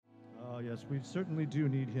Yes, we certainly do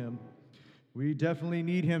need him. We definitely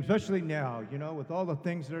need him, especially now, with all the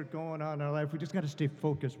things that are going on in our life. We just got to stay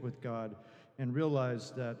focused with God and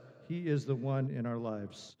realize that he is the one in our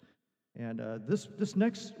lives. And this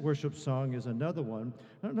next worship song is another one.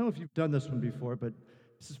 I don't know if you've done this one before, but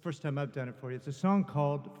this is the first time I've done it for you. It's a song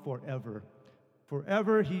called Forever.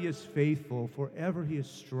 Forever he is faithful. Forever he is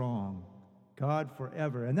strong. God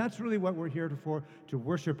forever. And that's really what we're here for, to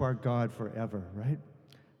worship our God forever, right?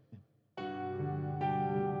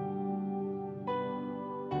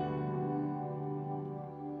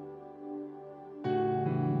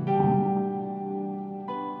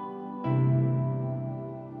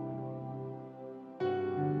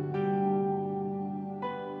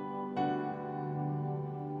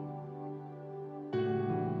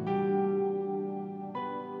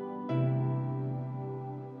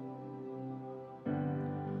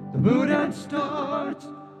 The moon and stars,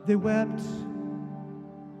 they wept.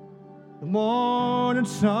 The morning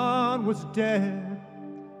sun was dead.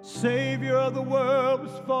 Savior of the world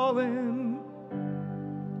was fallen.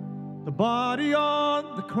 The body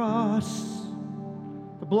on the cross,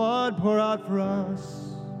 the blood poured out for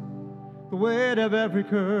us. The weight of every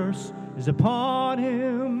curse is upon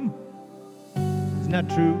him. Isn't that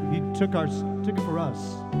true? He took it for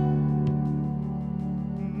us.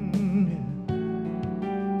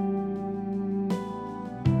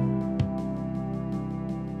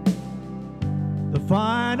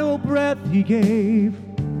 Final breath he gave,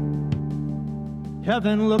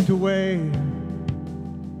 heaven looked away.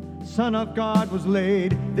 Son of God was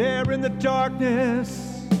laid there in the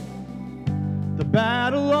darkness, the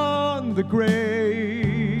battle on the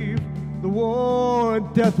grave, the war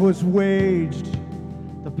and death was waged,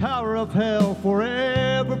 the power of hell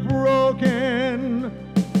forever broken.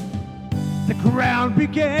 The ground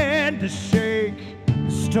began to shake,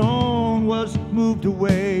 the stone was moved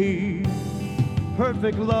away.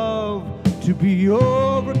 Perfect love to be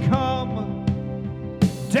overcome.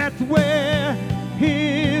 Death, where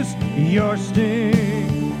is your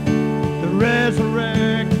sting? The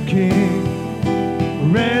resurrected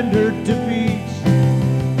King rendered defeat.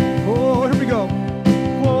 Oh, here we go.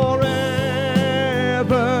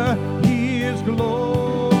 Forever he is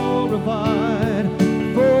glorified.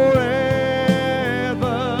 Forever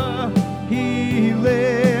he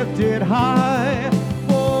lifted high.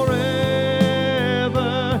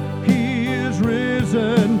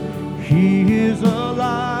 He is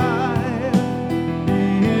alive.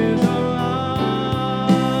 He is alive.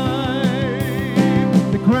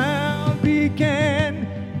 The ground began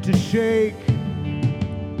to shake.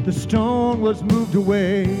 The stone was moved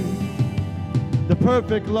away. The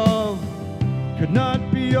perfect love could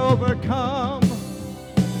not be overcome.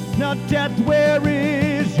 Now death, where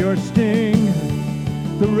is your sting?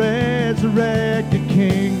 The resurrected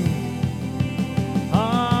King.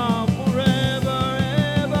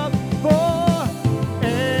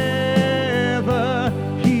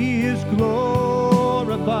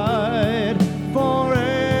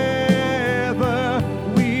 Forever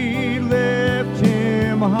we lift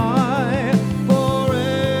him high.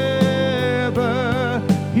 Forever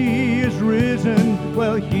he is risen.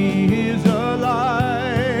 Well, he is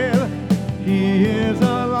alive. He is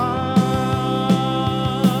alive.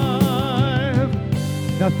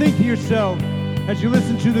 Now think to yourself, as you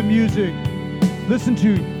listen to the music, listen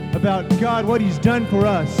to about God, what he's done for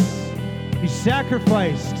us. He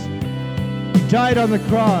sacrificed. He died on the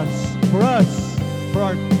cross for us,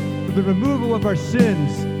 for the removal of our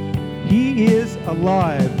sins. He is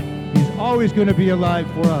alive. He's always going to be alive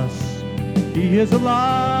for us. He is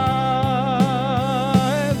alive.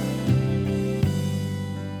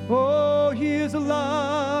 Oh, he is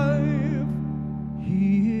alive.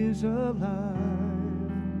 He is alive.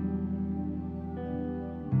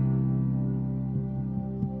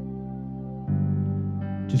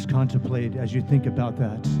 Just contemplate as you think about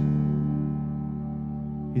that.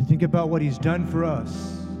 You think about what he's done for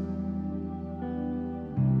us.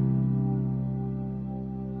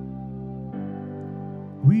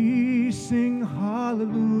 We sing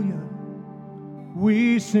hallelujah.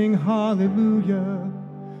 We sing hallelujah.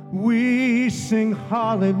 We sing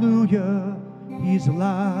hallelujah. He's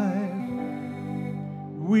alive.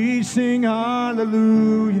 We sing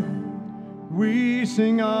hallelujah. We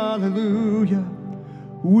sing hallelujah.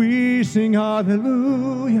 We sing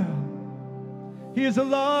hallelujah. He is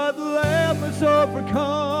alive, the Lamb has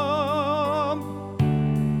overcome.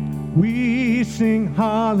 We sing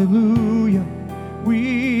hallelujah.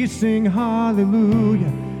 We sing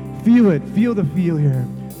hallelujah. Feel it, feel the feel here.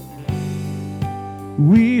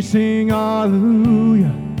 We sing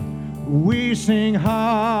hallelujah. We sing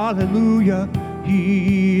hallelujah.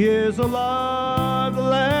 He is alive, the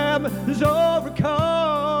Lamb is overcome.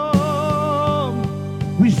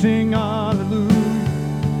 We sing hallelujah,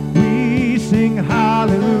 we sing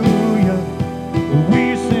hallelujah,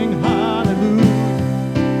 we sing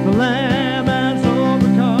hallelujah, the Lamb has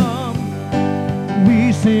overcome.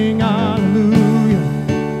 We sing hallelujah,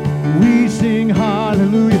 we sing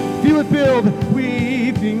hallelujah. Feel it build,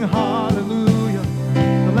 we sing hallelujah,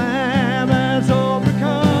 the Lamb has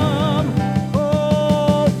overcome.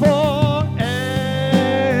 Oh, forever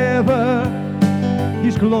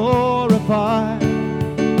He's glorified.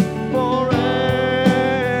 Forever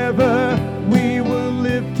we will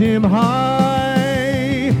lift Him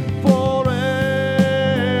high.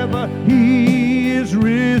 Forever He is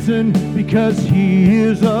risen because He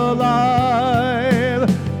is alive.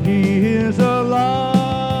 He is alive.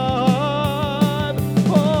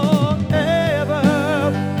 Forever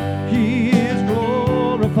He is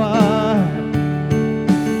glorified.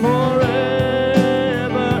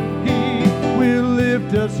 Forever He will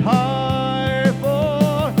lift us high.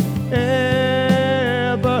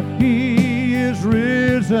 Forever He is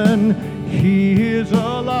risen. He is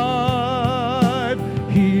alive.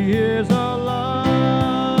 He is alive.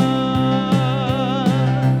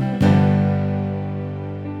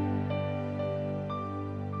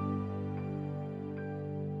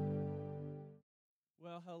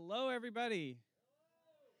 Well, hello, everybody.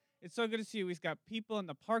 It's so good to see you. We've got people in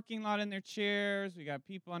the parking lot in their chairs. We got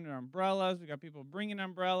people under umbrellas. We got people bringing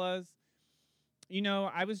umbrellas. You know,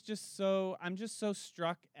 I'm just so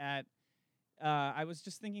struck at, I was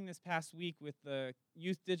just thinking this past week with the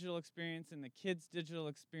youth digital experience and the kids digital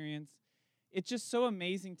experience. It's just so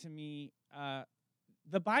amazing to me.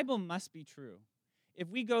 The Bible must be true. If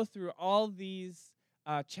we go through all these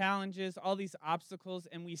challenges, all these obstacles,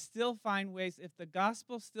 and we still find ways, if the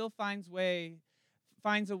gospel still finds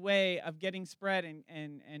a way of getting spread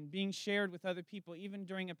and being shared with other people, even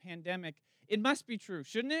during a pandemic, it must be true,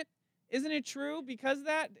 shouldn't it? Isn't it true? Because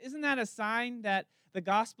isn't that a sign that the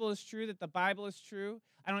gospel is true, that the Bible is true?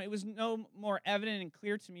 It was no more evident and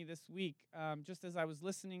clear to me this week, just as I was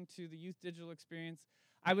listening to the youth digital experience.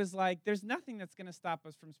 I was like, there's nothing that's going to stop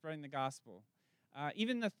us from spreading the gospel.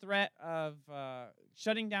 Even the threat of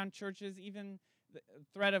shutting down churches, even the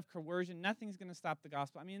threat of coercion, nothing's going to stop the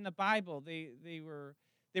gospel. I mean, in the Bible, they were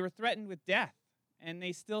threatened with death, and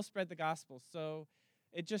they still spread the gospel. So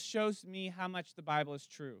it just shows me how much the Bible is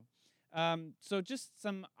true. So just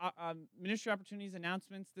some ministry opportunities,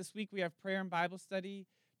 announcements. This week we have prayer and Bible study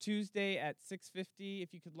Tuesday at 6:50.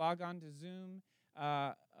 If you could log on to Zoom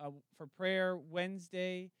for prayer.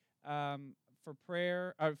 Wednesday for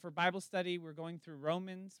Bible study, we're going through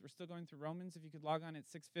Romans. We're still going through Romans. If you could log on at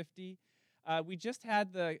 6:50. We just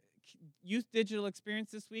had the youth digital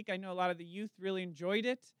experience this week. I know a lot of the youth really enjoyed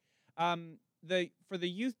it. For the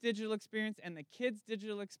youth digital experience and the kids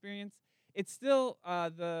digital experience, it's still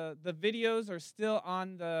the videos are still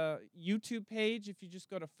on the YouTube page. If you just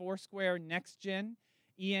go to Foursquare Next Gen,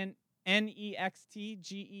 NEXTGEN,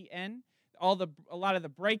 a lot of the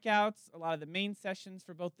breakouts, a lot of the main sessions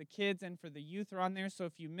for both the kids and for the youth are on there. So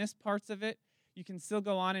if you miss parts of it, you can still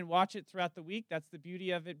go on and watch it throughout the week. That's the beauty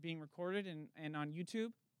of it being recorded and on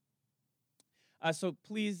YouTube. So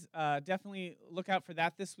please definitely look out for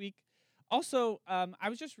that this week. Also, I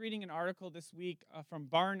was just reading an article this week from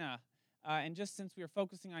Barna, and just since we were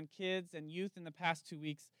focusing on kids and youth in the past 2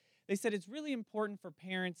 weeks, they said it's really important for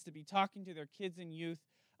parents to be talking to their kids and youth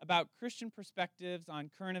about Christian perspectives on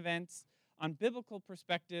current events, on biblical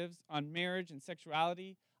perspectives, on marriage and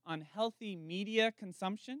sexuality, on healthy media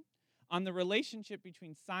consumption, on the relationship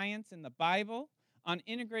between science and the Bible, on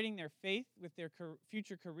integrating their faith with their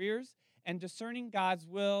future careers, and discerning God's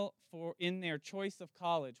will in their choice of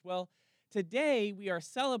college. Well, today we are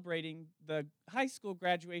celebrating the high school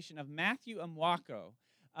graduation of Matthew Amwako.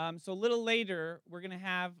 So a little later, we're going to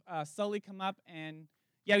have Sully come up and,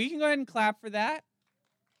 yeah, you can go ahead and clap for that.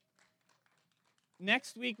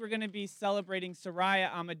 Next week, we're going to be celebrating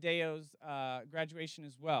Soraya Amadeo's graduation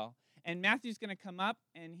as well. And Matthew's going to come up,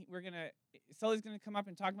 and Sully's going to come up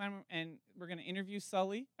and talk about him, and we're going to interview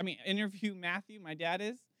Matthew, my dad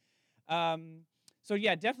is. So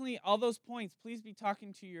yeah, definitely all those points, please be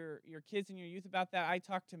talking to your kids and your youth about that. I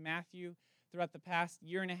talked to Matthew throughout the past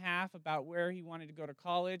year and a half about where he wanted to go to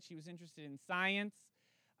college. He was interested in science.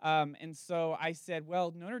 And so I said,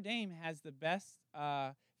 well, Notre Dame has the best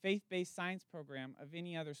faith-based science program of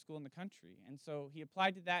any other school in the country. And so he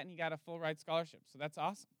applied to that, and he got a full-ride scholarship. So that's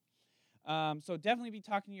awesome. So definitely be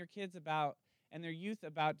talking to your kids and their youth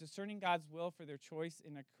about discerning God's will for their choice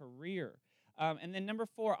in a career. And then number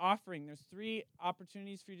 4, offering. There's 3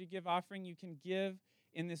 opportunities for you to give offering. You can give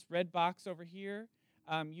in this red box over here.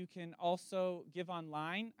 You can also give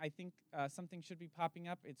online. I think something should be popping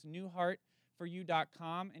up. It's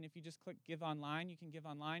newheartforyou.com, and if you just click Give Online, you can give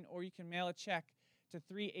online, or you can mail a check to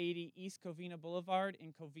 380 East Covina Boulevard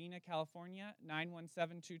in Covina, California,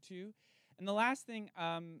 91722. And the last thing,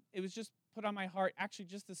 it was just put on my heart, actually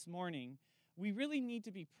just this morning, we really need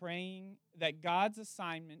to be praying that God's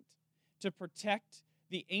assignment to protect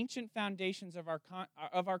the ancient foundations of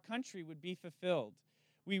our country would be fulfilled.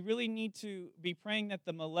 We really need to be praying that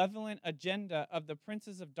the malevolent agenda of the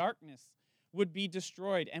princes of darkness would be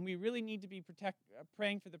destroyed, and we really need to be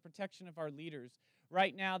praying for the protection of our leaders.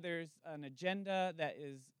 Right now, there's an agenda that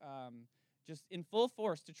is just in full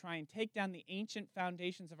force to try and take down the ancient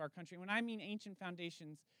foundations of our country. When I mean ancient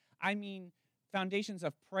foundations, I mean foundations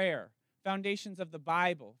of prayer, foundations of the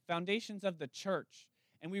Bible, foundations of the church.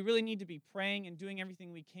 And we really need to be praying and doing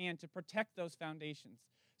everything we can to protect those foundations.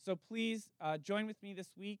 So please join with me this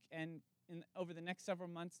week and over the next several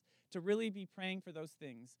months to really be praying for those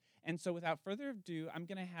things. And so without further ado, I'm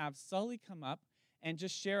going to have Sully come up and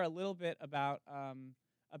just share a little bit about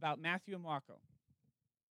Matthew Amwako.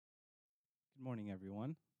 Good morning,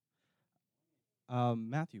 everyone.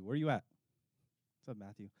 Matthew, where are you at? What's up,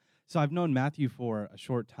 Matthew? So I've known Matthew for a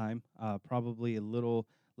short time, probably a little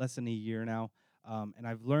less than a year now, and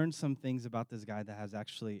I've learned some things about this guy that has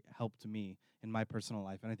actually helped me in my personal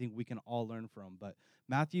life, and I think we can all learn from. But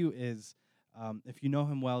Matthew is, if you know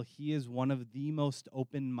him well, he is one of the most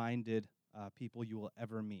open-minded people you will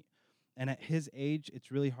ever meet. And at his age,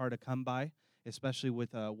 it's really hard to come by, especially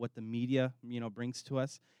with what the media, brings to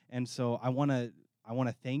us. And so I want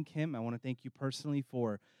to thank him. I want to thank you personally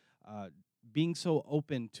for being so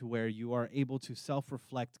open to where you are able to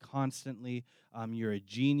self-reflect constantly. You're a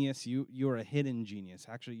genius. You're a hidden genius.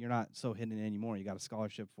 Actually, you're not so hidden anymore. You got a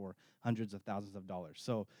scholarship for hundreds of thousands of dollars.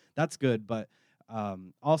 So that's good. But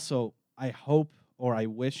also, I hope or I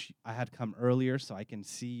wish I had come earlier so I can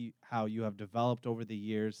see how you have developed over the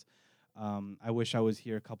years. I wish I was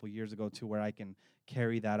here a couple years ago too, where I can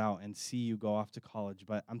carry that out and see you go off to college.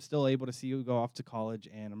 But I'm still able to see you go off to college,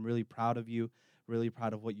 and I'm really proud of you, really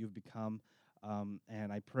proud of what you've become.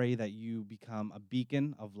 And I pray that you become a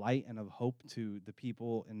beacon of light and of hope to the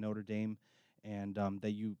people in Notre Dame, and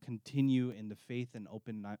that you continue in the faith and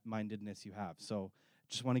open-mindedness you have. So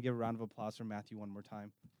just want to give a round of applause for Matthew one more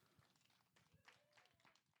time.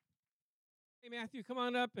 Hey, Matthew, come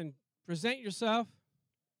on up and present yourself.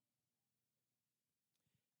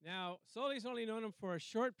 Now, Sully's only known him for a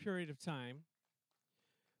short period of time,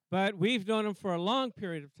 but we've known him for a long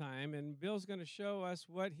period of time, and Bill's going to show us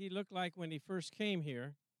what he looked like when he first came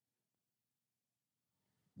here.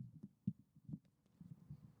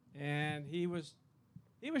 And he was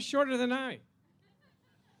shorter than I.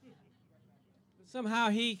 But somehow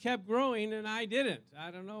he kept growing, and I didn't. I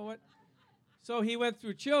don't know what. So he went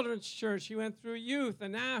through children's church, he went through youth,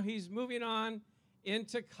 and now he's moving on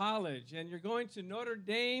into college. And you're going to Notre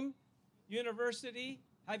Dame University.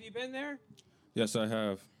 Have you been there? Yes, I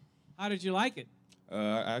have. How did you like it?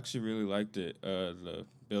 I actually really liked it. The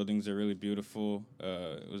buildings are really beautiful.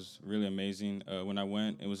 It was really amazing. When I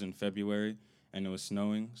went, it was in February, and it was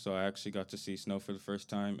snowing, so I actually got to see snow for the first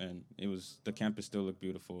time, and the campus still looked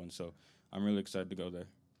beautiful, and so I'm really excited to go there.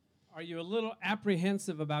 Are you a little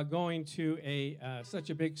apprehensive about going to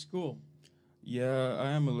such a big school? Yeah,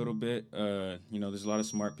 I am a little bit. There's a lot of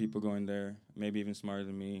smart people going there, maybe even smarter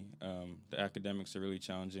than me. The academics are really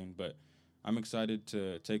challenging, but I'm excited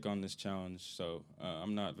to take on this challenge, so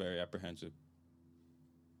I'm not very apprehensive.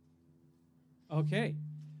 Okay.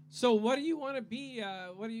 So what do you want to be?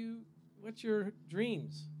 What's your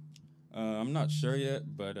dreams? I'm not sure yet,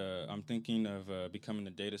 but I'm thinking of becoming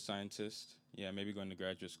a data scientist. Yeah, maybe going to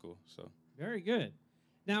graduate school. So. Very good.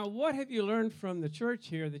 Now, what have you learned from the church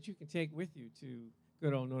here that you can take with you to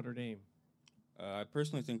good old Notre Dame? I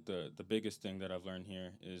personally think the biggest thing that I've learned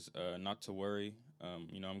here is not to worry.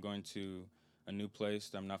 I'm going to a new place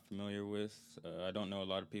that I'm not familiar with. I don't know a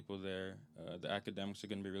lot of people there. The academics are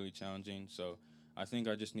going to be really challenging. So I think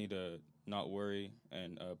I just need to not worry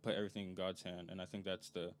and put everything in God's hand. And I think that's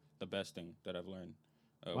the best thing that I've learned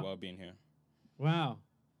while being here. Wow.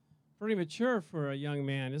 Pretty mature for a young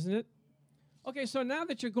man, isn't it? Okay, so now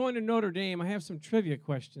that you're going to Notre Dame, I have some trivia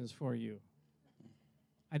questions for you.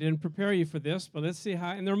 I didn't prepare you for this, but let's see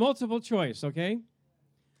how, and they're multiple choice, okay?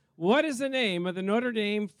 What is the name of the Notre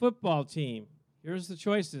Dame football team? Here's the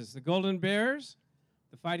choices: the Golden Bears,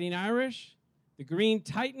 the Fighting Irish, the Green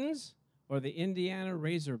Titans, or the Indiana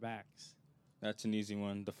Razorbacks? That's an easy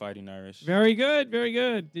one, the Fighting Irish. Very good, very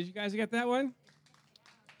good. Did you guys get that one?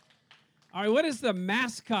 All right, what is the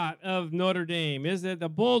mascot of Notre Dame? Is it a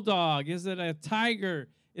bulldog? Is it a tiger?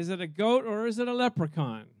 Is it a goat, or is it a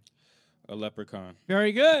leprechaun? A leprechaun.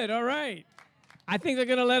 Very good. All right. I think they're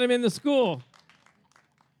going to let him in the school.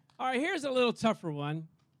 All right, here's a little tougher one.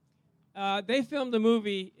 They filmed a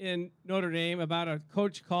movie in Notre Dame about a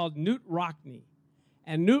coach called Newt Rockne.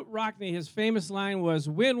 And Newt Rockne, his famous line was,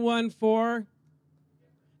 "Win one for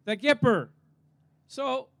the Gipper."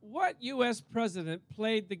 So what U.S. president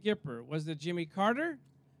played the Gipper? Was it Jimmy Carter?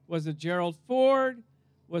 Was it Gerald Ford?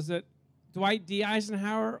 Was it Dwight D.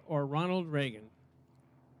 Eisenhower or Ronald Reagan?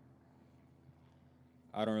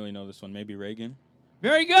 I don't really know this one. Maybe Reagan.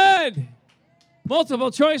 Very good. Multiple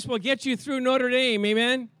choice will get you through Notre Dame.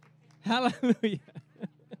 Amen. Hallelujah.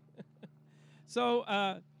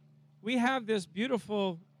 So we have this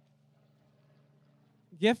beautiful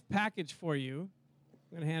gift package for you.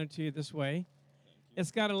 I'm going to hand it to you this way. It's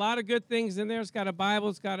got a lot of good things in there. It's got a Bible.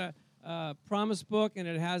 It's got a promise book, and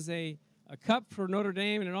it has a cup for Notre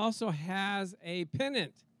Dame, and it also has a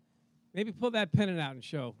pennant. Maybe pull that pennant out and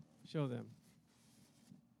show them.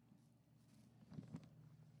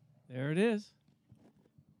 There it is.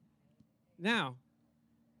 Now,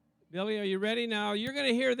 Billy, are you ready? Now, you're going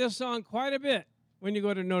to hear this song quite a bit when you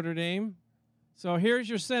go to Notre Dame. So here's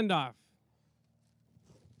your send-off.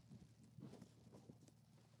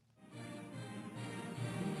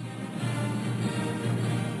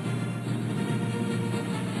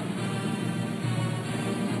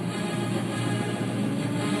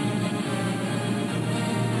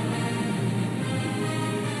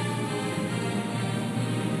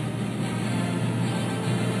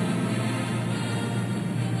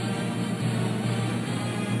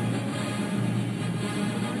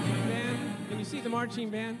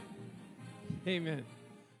 Marching band. Amen.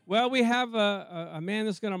 Well, we have a man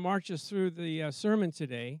that's going to march us through the sermon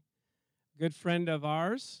today. Good friend of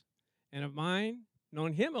ours and of mine.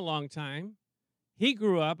 Known him a long time. He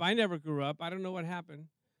grew up. I never grew up. I don't know what happened.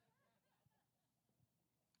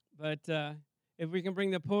 But if we can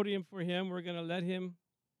bring the podium for him, we're going to let him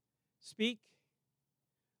speak.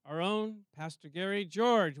 Our own Pastor Gary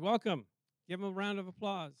George. Welcome. Give him a round of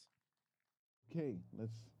applause. Okay,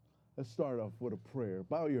 let's start off with a prayer.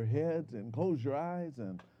 Bow your heads and close your eyes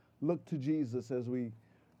and look to Jesus as we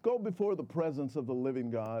go before the presence of the living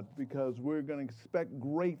God, because we're going to expect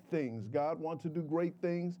great things. God wants to do great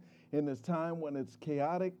things in this time when it's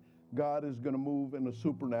chaotic. God is going to move in a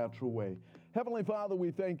supernatural way. Heavenly Father, we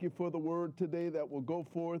thank you for the word today that will go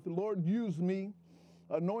forth. Lord, use me.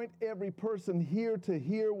 Anoint every person here to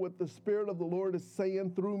hear what the Spirit of the Lord is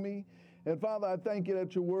saying through me. And Father, I thank you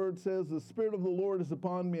that your word says the Spirit of the Lord is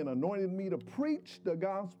upon me and anointed me to preach the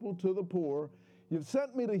gospel to the poor. You've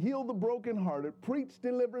sent me to heal the brokenhearted, preach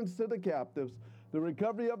deliverance to the captives, the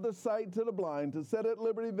recovery of the sight to the blind, to set at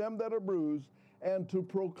liberty them that are bruised, and to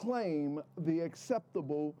proclaim the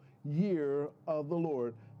acceptable year of the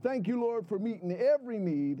Lord. Thank you, Lord, for meeting every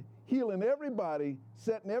need, healing everybody,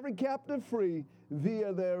 setting every captive free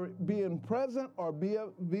via their being present or via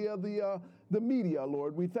the media,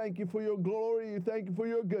 Lord. We thank you for your glory. We thank you for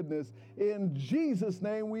your goodness. In Jesus'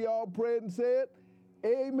 name we all prayed and said,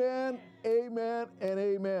 amen, amen, and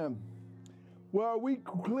amen. Well, we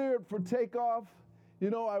cleared for takeoff. You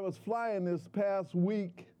know, I was flying this past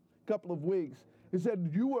week, couple of weeks. He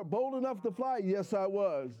said, you were bold enough to fly? Yes, I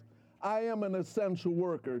was. I am an essential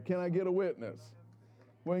worker. Can I get a witness?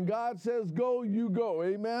 When God says go, you go.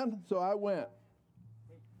 Amen? So I went.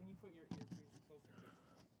 Hey, can you put your earpiece closer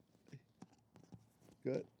to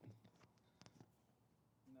Good.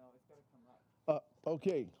 No, it's got to come up.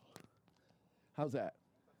 Okay. How's that?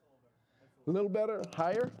 A little better?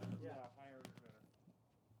 Higher? Yeah, higher is better.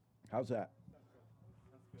 How's that?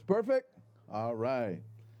 It's perfect? All right.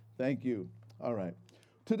 Thank you. All right.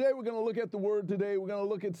 Today we're going to look at the word today. We're going to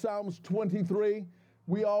look at Psalms 23.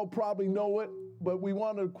 We all probably know it, but we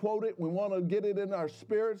want to quote it. We want to get it in our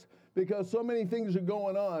spirits because so many things are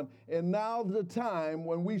going on. And now's the time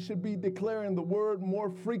when we should be declaring the word more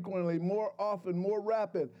frequently, more often, more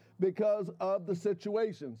rapid because of the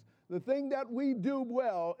situations. The thing that we do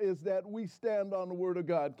well is that we stand on the word of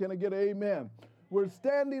God. Can I get an amen? We're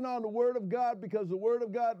standing on the word of God because the word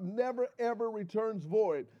of God never, ever returns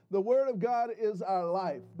void. The word of God is our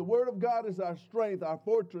life. The word of God is our strength, our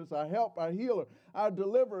fortress, our help, our healer, our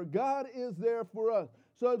deliverer. God is there for us.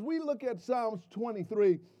 So as we look at Psalms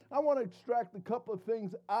 23, I want to extract a couple of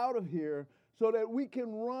things out of here so that we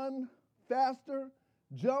can run faster,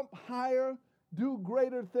 jump higher, do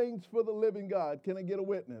greater things for the living God. Can I get a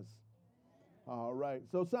witness? All right.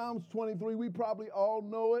 So Psalms 23, we probably all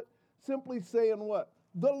know it. Simply saying what?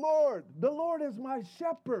 The Lord is my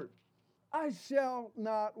shepherd. I shall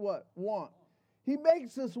not what? Want. He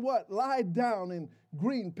makes us what? Lie down in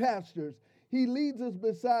green pastures. He leads us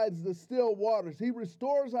besides the still waters. He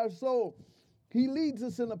restores our soul. He leads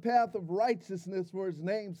us in a path of righteousness for his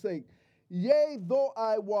name's sake. Yea, though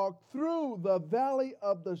I walk through the valley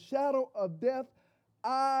of the shadow of death,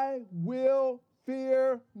 I will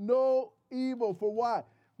fear no evil. For why?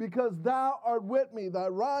 Because thou art with me. Thy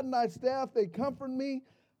rod and thy staff, they comfort me.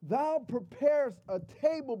 Thou preparest a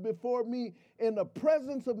table before me in the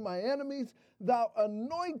presence of my enemies. Thou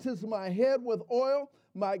anointest my head with oil.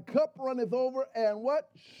 My cup runneth over. And what?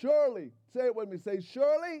 Surely, say it with me, say,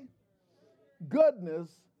 surely goodness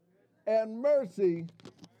and mercy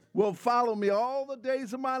will follow me all the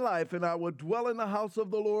days of my life, and I will dwell in the house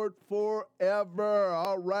of the Lord forever.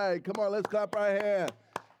 All right, come on, let's clap our hands.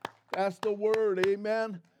 That's the word,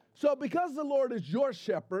 amen. So because the Lord is your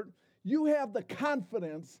shepherd, you have the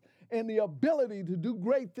confidence and the ability to do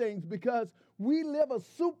great things because we live a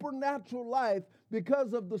supernatural life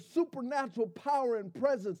because of the supernatural power and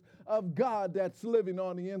presence of God that's living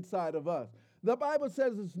on the inside of us. The Bible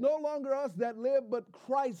says it's no longer us that live, but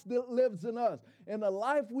Christ that lives in us. And the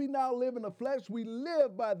life we now live in the flesh, we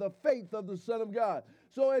live by the faith of the Son of God.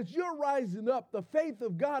 So as you're rising up, the faith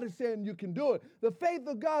of God is saying you can do it. The faith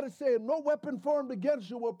of God is saying no weapon formed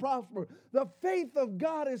against you will prosper. The faith of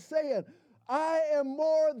God is saying, I am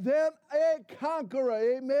more than a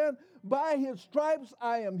conqueror. Amen. By his stripes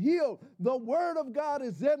I am healed. The word of God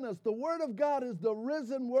is in us. The word of God is the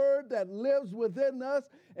risen word that lives within us.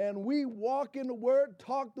 And we walk in the word,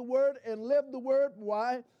 talk the word, and live the word.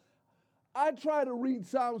 Why? I try to read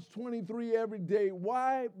Psalms 23 every day.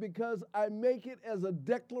 Why? Because I make it as a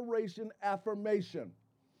declaration affirmation.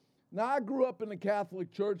 Now, I grew up in the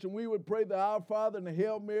Catholic Church, and we would pray the Our Father and the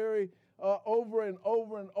Hail Mary over and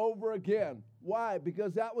over and over again. Why?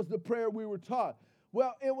 Because that was the prayer we were taught.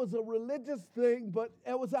 Well, it was a religious thing, but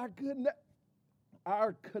it was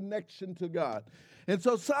our connection to God. And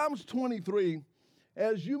so Psalms 23,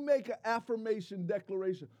 as you make an affirmation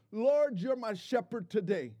declaration, Lord, you're my shepherd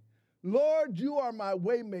today. Lord, you are my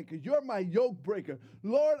way maker. You're my yoke breaker.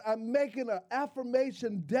 Lord, I'm making an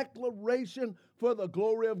affirmation declaration for the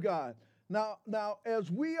glory of God. Now, as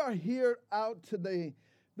we are here out today,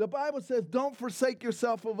 the Bible says, don't forsake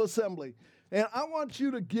yourself of assembly. And I want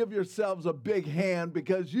you to give yourselves a big hand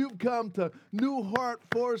because you've come to New Heart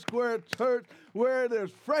Foursquare Church where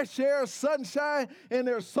there's fresh air, sunshine, and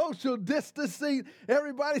there's social distancing.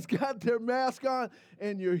 Everybody's got their mask on,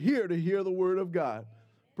 and you're here to hear the word of God.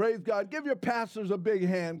 Praise God. Give your pastors a big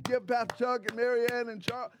hand. Give Pastor Chuck and Mary Ann and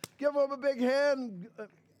Charles, give them a big hand.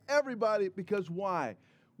 Everybody, because why?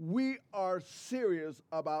 We are serious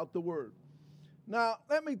about the word. Now,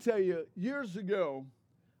 let me tell you, years ago,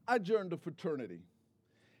 I joined a fraternity.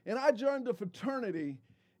 And I joined a fraternity,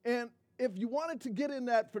 and if you wanted to get in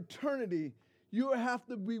that fraternity, you have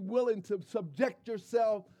to be willing to subject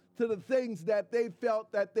yourself to the things that they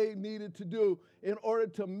felt that they needed to do in order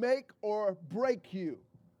to make or break you.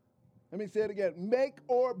 Let me say it again, make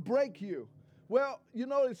or break you. Well, you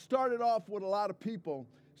know, it started off with a lot of people.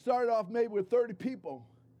 Started off maybe with 30 people.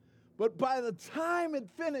 But by the time it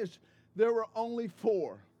finished, there were only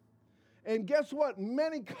 4. And guess what?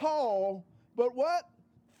 Many call, but what?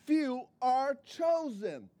 Few are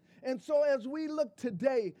chosen. And so as we look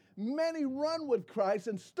today, many run with Christ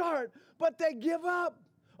and start, but they give up.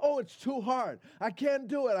 Oh, it's too hard. I can't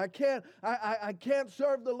do it. I can't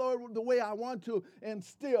serve the Lord the way I want to and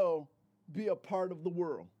still be a part of the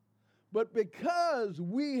world. But because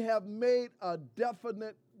we have made a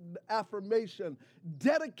definite affirmation,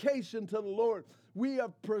 dedication to the Lord, we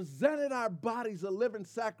have presented our bodies a living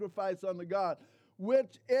sacrifice unto God,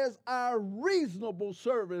 which is our reasonable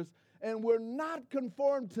service, and we're not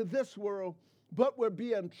conformed to this world, but we're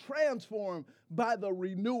being transformed by the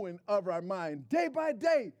renewing of our mind. Day by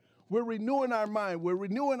day, we're renewing our mind. We're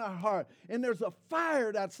renewing our heart. And there's a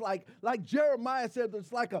fire that's like Jeremiah said,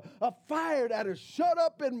 there's like a fire that is shut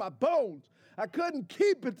up in my bones. I couldn't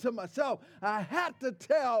keep it to myself. I had to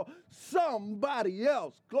tell somebody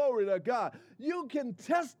else. Glory to God. You can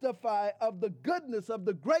testify of the goodness, of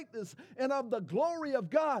the greatness, and of the glory of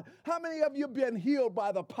God. How many of you have been healed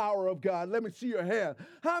by the power of God? Let me see your hand.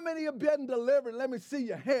 How many have been delivered? Let me see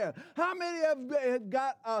your hand. How many have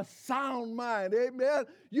got a sound mind? Amen.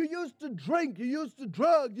 You used to drink. You used to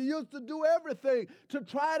drug. You used to do everything to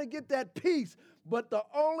try to get that peace. But the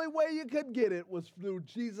only way you could get it was through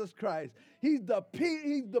Jesus Christ. He's the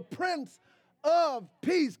Prince of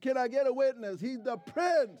Peace. Can I get a witness? He's the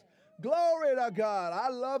Prince. Glory to God. I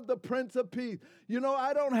love the Prince of Peace. You know,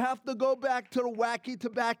 I don't have to go back to the wacky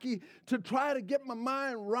tobacco to try to get my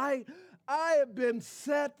mind right. I have been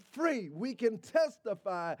set free. We can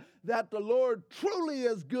testify that the Lord truly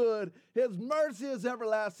is good. His mercy is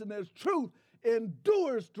everlasting. His truth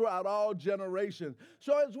endures throughout all generations.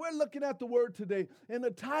 So as we're looking at the word today, and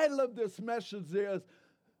the title of this message is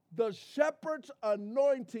The Shepherd's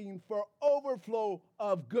Anointing for Overflow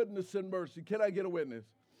of Goodness and Mercy. Can I get a witness?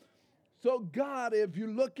 So God, if you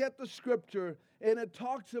look at the scripture, and it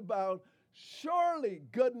talks about surely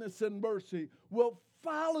goodness and mercy will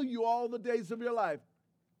follow you all the days of your life.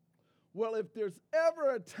 Well, if there's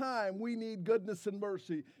ever a time we need goodness and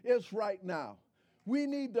mercy, it's right now. We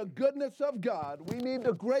need the goodness of God. We need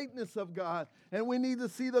the greatness of God. And we need to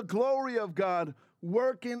see the glory of God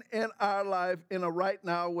working in our life in a right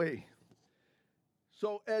now way.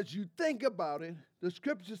 So as you think about it, the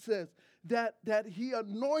scripture says that he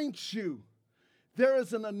anoints you. There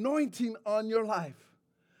is an anointing on your life.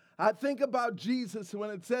 I think about Jesus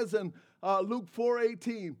when it says in Luke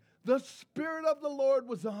 4:18, the Spirit of the Lord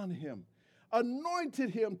was on him,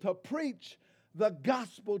 anointed him to preach the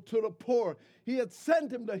gospel to the poor. He had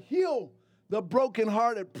sent him to heal the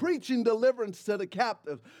brokenhearted, preaching deliverance to the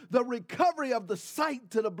captives, the recovery of the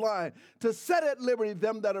sight to the blind, to set at liberty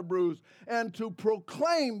them that are bruised, and to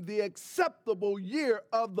proclaim the acceptable year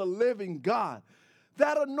of the living God.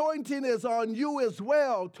 That anointing is on you as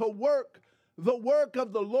well to work the work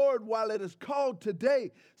of the Lord while it is called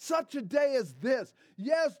today. Such a day as this.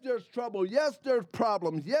 Yes, there's trouble. Yes, there's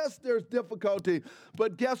problems. Yes, there's difficulty.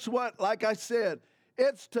 But guess what? Like I said,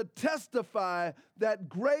 it's to testify that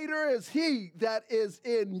greater is he that is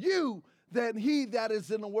in you than he that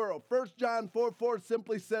is in the world. 1 John 4:4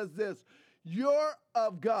 simply says this, you're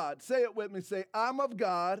of God. Say it with me. Say, I'm of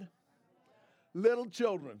God, little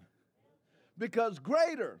children. Because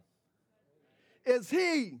greater is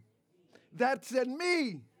he that's in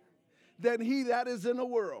me than he that is in the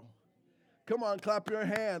world. Come on, clap your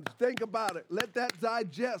hands. Think about it. Let that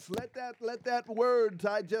digest. Let that word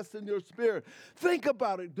digest in your spirit. Think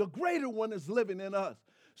about it. The greater one is living in us.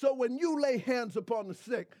 So when you lay hands upon the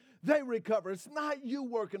sick, they recover. It's not you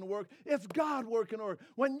working the work. It's God working the work.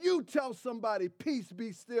 When you tell somebody, peace,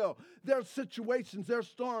 be still, their situations, their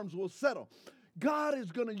storms will settle. God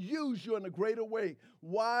is going to use you in a greater way.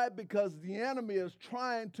 Why? Because the enemy is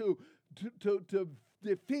trying to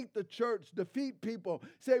defeat the church, defeat people.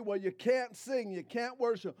 Say, well, you can't sing, you can't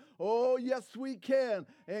worship. Oh, yes, we can.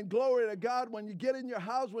 And glory to God, when you get in your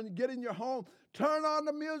house, when you get in your home, turn on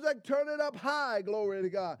the music, turn it up high, glory to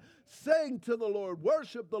God. Sing to the Lord,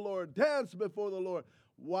 worship the Lord, dance before the Lord.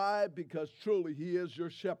 Why? Because truly he is your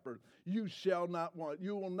shepherd. You shall not want.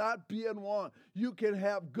 You will not be in want. You can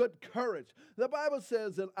have good courage. The Bible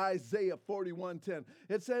says in Isaiah 41:10,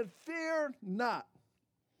 it said, fear not.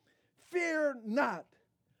 Fear not.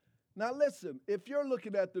 Now listen, if you're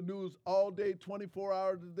looking at the news all day, 24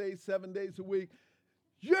 hours a day, 7 days a week,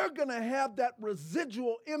 you're going to have that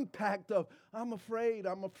residual impact of, I'm afraid,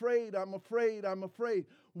 I'm afraid, I'm afraid, I'm afraid.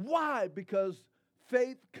 Why? Because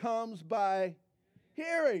faith comes by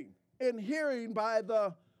hearing, and hearing by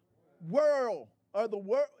the world, or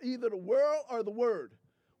either the world or the word.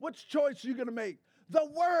 Which choice are you going to make? The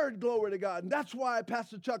word, glory to God. And that's why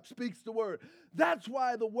Pastor Chuck speaks the word. That's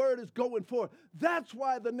why the word is going forth. That's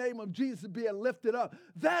why the name of Jesus is being lifted up.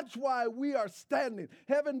 That's why we are standing.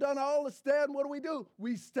 Having done all to stand, what do?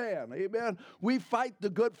 We stand. Amen. We fight the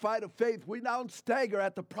good fight of faith. We don't stagger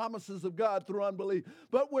at the promises of God through unbelief.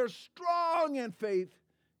 But we're strong in faith,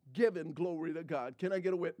 giving glory to God. Can I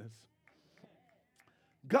get a witness?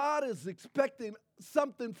 God is expecting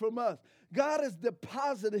something from us. God has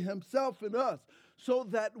deposited himself in us so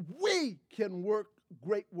that we can work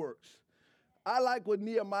great works. I like what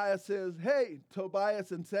Nehemiah says. Hey,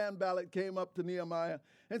 Tobias and Sanballat came up to Nehemiah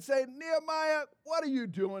and say, Nehemiah, what are you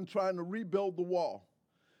doing trying to rebuild the wall?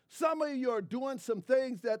 Some of you are doing some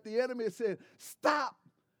things that the enemy is saying, stop,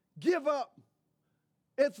 give up.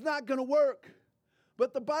 It's not going to work.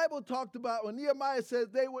 But the Bible talked about when Nehemiah says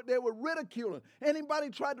they were ridiculing.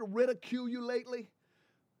 Anybody tried to ridicule you lately?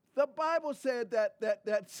 The Bible said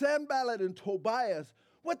that Sanballat and Tobias,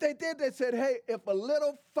 what they did, they said, hey, if a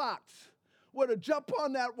little fox were to jump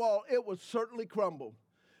on that wall, it would certainly crumble.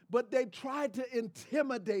 But they tried to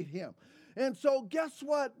intimidate him. And so guess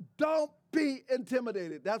what? Don't be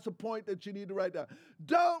intimidated. That's a point that you need to write down.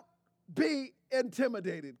 Don't be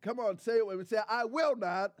intimidated. Come on, say it with me. Say, I will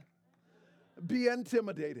not be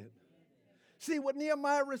intimidated. See what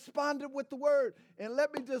Nehemiah responded with the word. And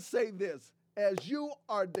let me just say this. As you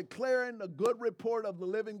are declaring the good report of the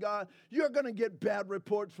living God, you're going to get bad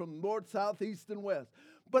reports from north, south, east, and west.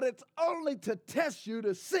 But it's only to test you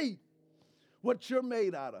to see what you're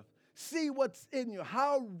made out of. see what's in you.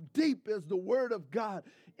 How deep is the word of God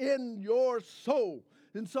in your soul?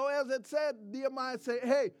 And so as it said, Nehemiah said,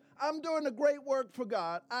 hey, I'm doing a great work for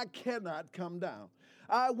God. I cannot come down.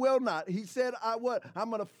 I will not. He said, I'm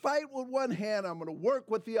going to fight with one hand. I'm going to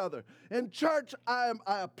work with the other. And church, I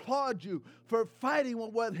applaud you for fighting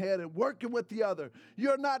with one hand and working with the other.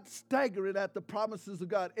 You're not staggering at the promises of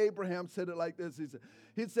God. Abraham said it like this.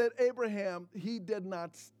 He said, Abraham, he did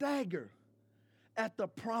not stagger at the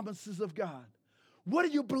promises of God. What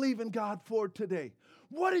do you believe in God for today?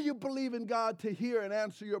 What do you believe in God to hear and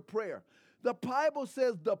answer your prayer? The Bible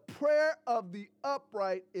says the prayer of the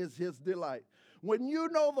upright is his delight. When you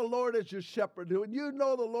know the Lord is your shepherd, when you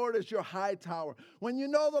know the Lord is your high tower, when you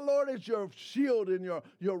know the Lord is your shield and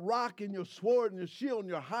your rock and your sword and your shield and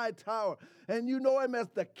your high tower, and you know him as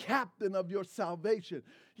the captain of your salvation,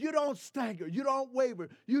 you don't stagger, you don't waver,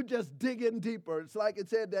 you just dig in deeper. It's like it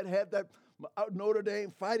said that had that Notre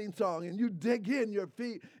Dame fighting song, and you dig in your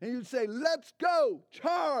feet and you say, let's go,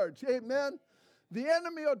 charge, amen. The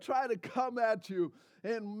enemy will try to come at you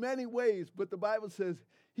in many ways, but the Bible says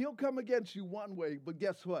he'll come against you one way, but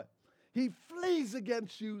guess what? He flees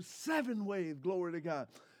against you 7 ways, glory to God.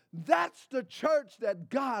 That's the church that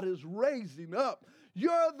God is raising up.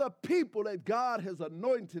 You're the people that God has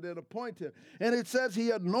anointed and appointed. And it says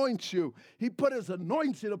he anoints you. He put his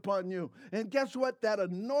anointing upon you. And guess what? That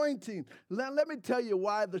anointing, let me tell you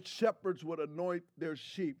why the shepherds would anoint their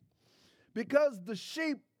sheep. Because the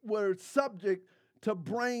sheep were subject to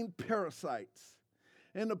brain parasites.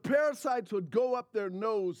 And the parasites would go up their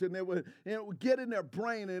nose, and it would get in their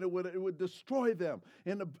brain, and it would destroy them.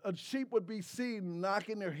 And a sheep would be seen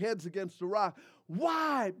knocking their heads against the rock.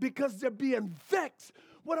 Why? Because they're being vexed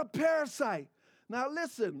with a parasite. Now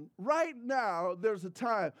listen, right now there's a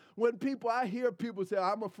time when I hear people say,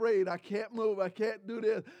 I'm afraid, I can't move, I can't do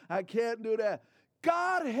this, I can't do that.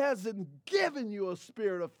 God hasn't given you a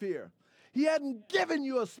spirit of fear. He hadn't given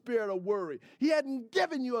you a spirit of worry. He hadn't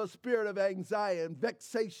given you a spirit of anxiety and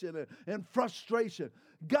vexation and frustration.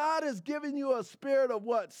 God has given you a spirit of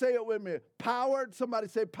what? Say it with me. Power. Somebody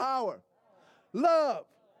say power. Love.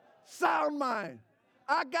 Sound mind.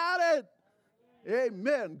 I got it.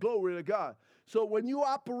 Amen. Glory to God. So when you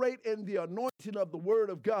operate in the anointing of the word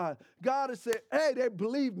of God, God has said, hey, they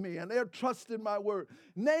believe me and they're trusting my word.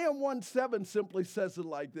 Nahum 1:7 simply says it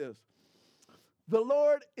like this. The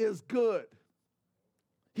Lord is good.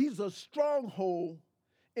 He's a stronghold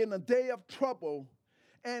in a day of trouble,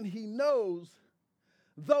 and he knows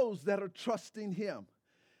those that are trusting him.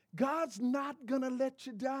 God's not going to let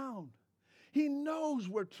you down. He knows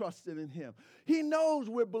we're trusting in him. He knows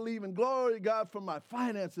we're believing, glory to God, for my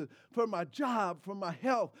finances, for my job, for my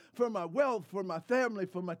health, for my wealth, for my family,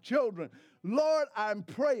 for my children. Lord, I'm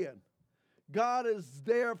praying. God is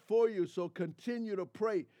there for you, so continue to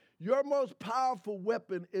pray. Your most powerful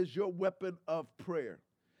weapon is your weapon of prayer.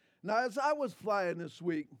 Now, as I was flying this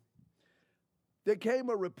week, there came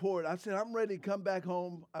a report. I said, I'm ready to come back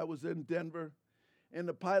home. I was in Denver, and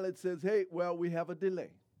the pilot says, hey, well, we have a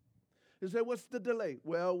delay. He said, what's the delay?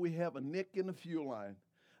 Well, we have a nick in the fuel line.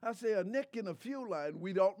 I say, a nick in the fuel line?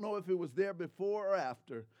 We don't know if it was there before or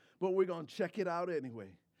after, but we're going to check it out anyway.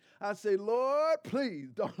 I say, Lord, please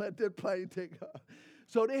don't let that plane take off.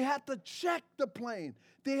 So they had to check the plane.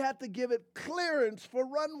 They had to give it clearance for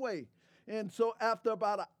runway. And so after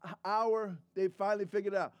about an hour, they finally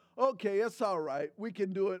figured out, okay, it's all right. We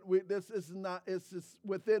can do it. It's just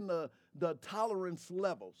within the tolerance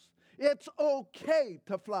levels. It's okay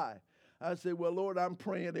to fly. I said, well, Lord, I'm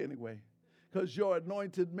praying anyway, because your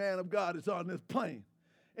anointed man of God is on this plane.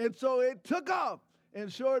 And so it took off.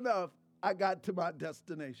 And sure enough, I got to my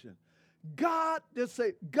destination. God, just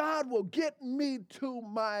say, God will get me to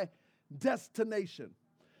my destination.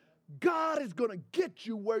 God is going to get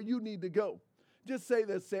you where you need to go. Just say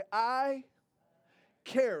this, say, I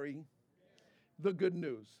carry the good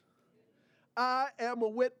news. I am a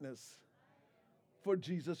witness for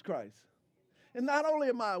Jesus Christ. And not only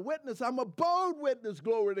am I a witness, I'm a bold witness,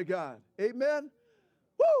 glory to God. Amen?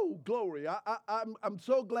 Woo, glory. I'm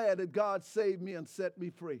so glad that God saved me and set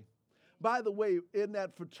me free. By the way, in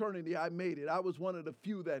that fraternity, I made it. I was one of the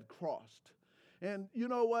few that crossed. And you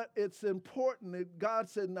know what? It's important that God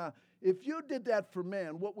said, now, if you did that for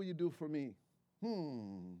man, what will you do for me?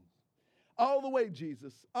 All the way,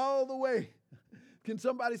 Jesus. All the way. Can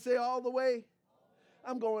somebody say all the way?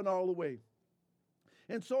 I'm going all the way.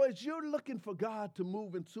 And so as you're looking for God to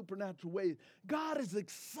move in supernatural ways, God is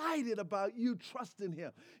excited about you trusting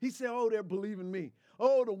him. He said, oh, they're believing me.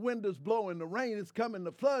 Oh, the wind is blowing, the rain is coming,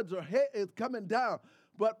 the floods are coming down.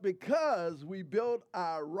 But because we built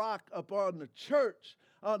our rock upon the church,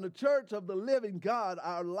 on the church of the living God.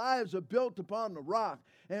 Our lives are built upon the rock,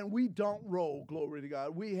 and we don't roll, glory to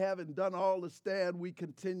God. We haven't done all to stand. We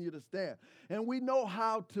continue to stand. And we know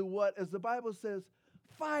how to what? As the Bible says,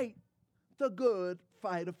 fight the good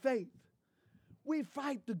fight of faith. We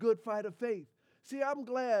fight the good fight of faith. See, I'm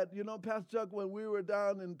glad, Pastor Chuck, when we were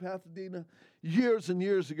down in Pasadena years and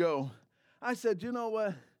years ago, I said, you know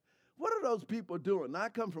what? What are those people doing? Now, I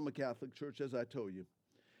come from a Catholic church, as I told you.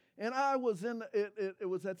 And I was in, it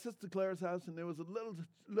was at Sister Claire's house, and there was a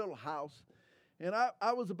little house. And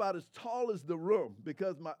I was about as tall as the room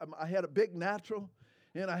because I had a big natural,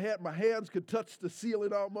 and my hands could touch the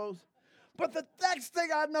ceiling almost. But the next thing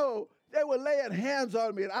I know, they were laying hands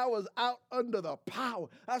on me, and I was out under the power.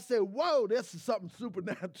 I said, whoa, this is something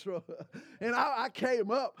supernatural. And I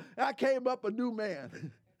came up. I came up a new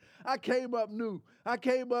man. I came up new. I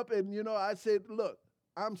came up, and, I said, look,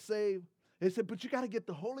 I'm saved. They said, but you got to get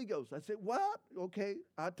the Holy Ghost. I said, what? Okay,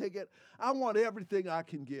 I'll take it. I want everything I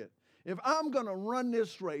can get. If I'm going to run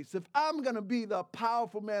this race, if I'm going to be the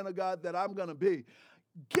powerful man of God that I'm going to be,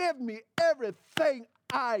 give me everything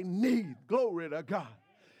I need. Glory to God.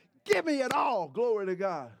 Give me it all. Glory to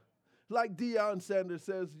God. Like Deion Sanders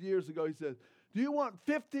says years ago, he says, do you want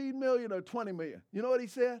 15 million or 20 million? You know what he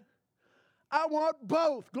said? I want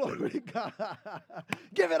both. Glory to God.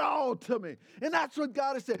 Give it all to me. And that's what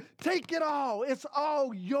God has said. Take it all. It's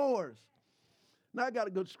all yours. Now I got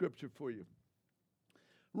a good scripture for you.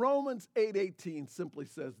 Romans 8:18 simply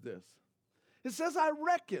says this. It says, I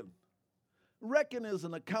reckon. Reckon is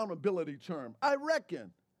an accountability term. I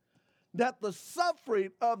reckon that the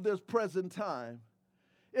suffering of this present time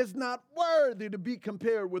is not worthy to be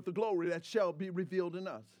compared with the glory that shall be revealed in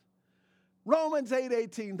us. Romans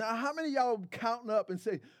 8:18. Now, how many of y'all counting up and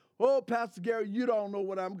say, oh, Pastor Gary, you don't know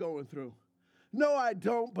what I'm going through? No, I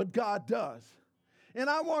don't, but God does. And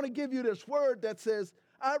I want to give you this word that says,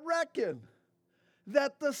 I reckon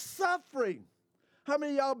that the suffering. How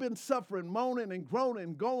many of y'all been suffering, moaning and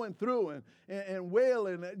groaning, going through and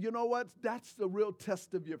wailing? You know what? That's the real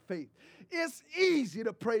test of your faith. It's easy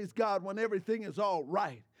to praise God when everything is all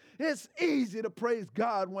right. It's easy to praise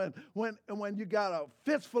God when you got a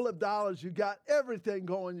fistful of dollars, you got everything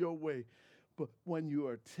going your way. But when you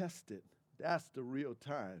are tested, that's the real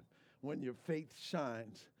time when your faith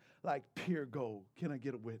shines like pure gold. Can I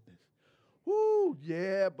get a witness? Woo,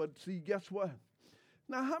 yeah, but see, guess what?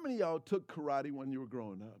 Now, how many of y'all took karate when you were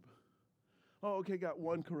growing up? Oh, okay, got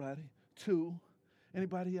one karate, two.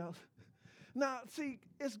 Anybody else? Now, see,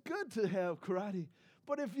 it's good to have karate,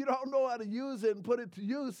 but if you don't know how to use it and put it to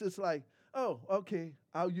use, it's like, oh, okay,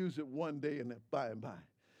 I'll use it one day and then by and by.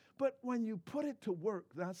 But when you put it to work,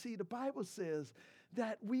 now see, the Bible says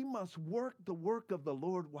that we must work the work of the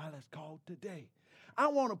Lord while it's called today. I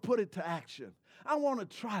want to put it to action. I want to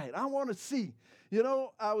try it. I want to see.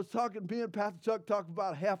 I was talking, me and Pastor Chuck talked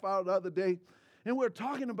about a half hour the other day, and we're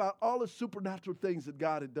talking about all the supernatural things that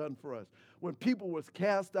God had done for us. When people was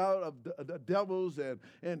cast out of the devils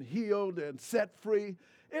and healed and set free,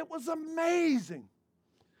 it was amazing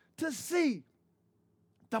to see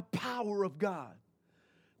the power of God.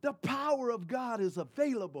 The power of God is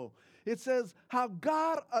available. It says how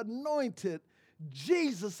God anointed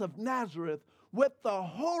Jesus of Nazareth with the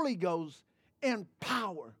Holy Ghost and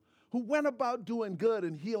power, who went about doing good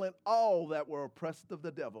and healing all that were oppressed of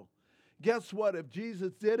the devil. Guess what? If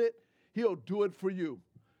Jesus did it, he'll do it for you.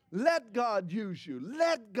 Let God use you.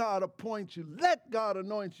 Let God appoint you. Let God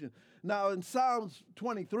anoint you. Now in Psalms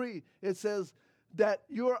 23, it says that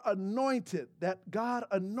you're anointed, that God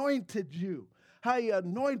anointed you. How he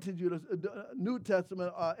anointed you, the New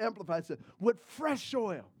Testament Amplified said, with fresh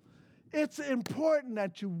oil. It's important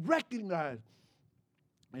that you recognize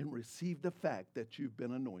and receive the fact that you've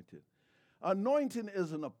been anointed. Anointing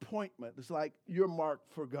is an appointment. It's like you're marked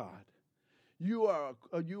for God. You are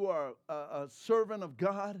a servant of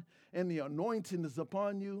God, and the anointing is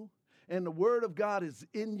upon you, and the word of God is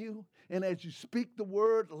in you, and as you speak the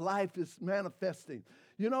word, life is manifesting.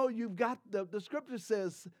 You've got, the scripture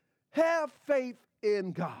says, have faith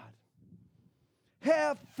in God.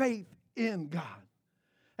 Have faith in God.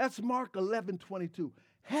 That's Mark 11:22.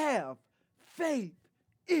 Have faith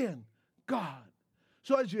in God.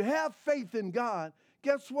 So as you have faith in God,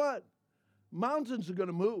 guess what? Mountains are going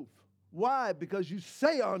to move. Why? Because you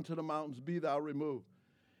say unto the mountains, be thou removed.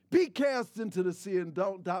 Be cast into the sea, and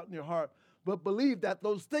don't doubt in your heart, but believe that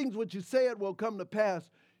those things which you say it will come to pass.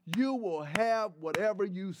 You will have whatever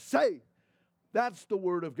you say. That's the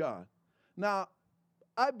word of God. Now,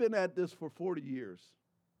 I've been at this for 40 years.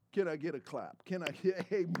 Can I get a clap? Can I get,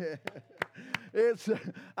 amen.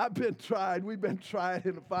 I've been tried. We've been tried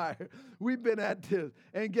in the fire. We've been at this.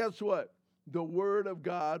 And guess what? the Word of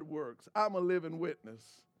God works. I'm a living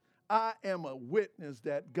witness. I am a witness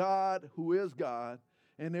that God, who is God,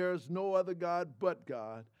 and there is no other God but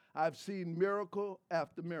God. I've seen miracle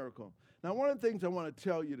after miracle. Now, one of the things I want to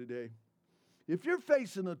tell you today, if you're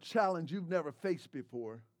facing a challenge you've never faced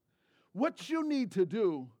before, what you need to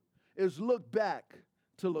do is look back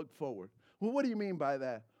to look forward. Well, what do you mean by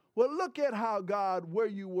that? Well, look at how God, where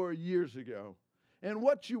you were years ago, and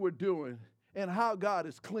what you were doing, and how God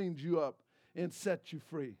has cleaned you up and set you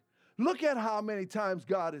free. Look at how many times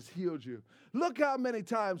God has healed you. Look how many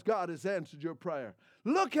times God has answered your prayer.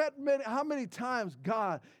 Look at how many times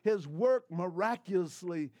God has worked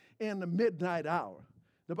miraculously in the midnight hour.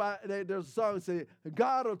 There's a song that says,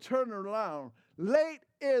 God will turn it around. Late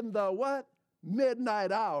in the what?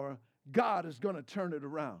 Midnight hour, God is going to turn it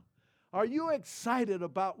around. Are you excited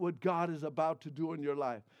about what God is about to do in your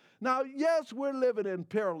life? Now, yes, we're living in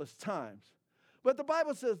perilous times, but the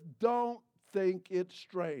Bible says, don't think it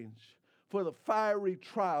strange for the fiery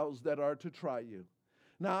trials that are to try you.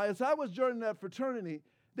 Now, as I was joining that fraternity,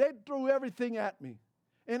 they threw everything at me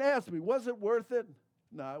and asked me, was it worth it?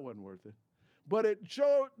 No, it wasn't worth it. But it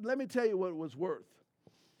showed, let me tell you what it was worth.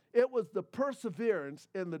 It was the perseverance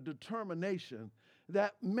and the determination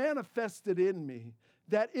that manifested in me,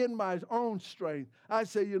 that in my own strength, I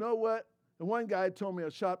say, you know what? And one guy told me,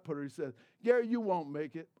 a shot putter, he said, Gary, you won't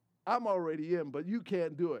make it. I'm already in, but you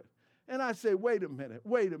can't do it. And I say, wait a minute.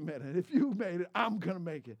 If you made it, I'm going to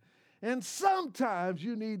make it. And sometimes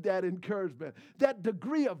you need that encouragement, that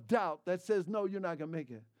degree of doubt that says, no, you're not going to make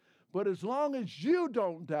it. But as long as you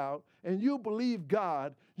don't doubt and you believe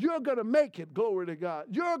God, you're going to make it. Glory to God.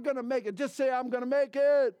 You're going to make it. Just say, I'm going to make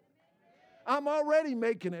it. I'm already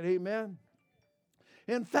making it. Amen.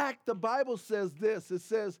 In fact, the Bible says this. It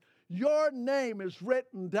says, your name is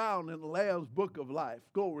written down in the Lamb's book of life.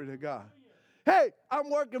 Glory to God. Hey, I'm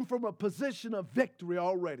working from a position of victory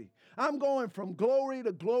already. I'm going from glory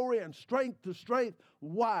to glory and strength to strength.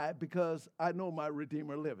 Why? Because I know my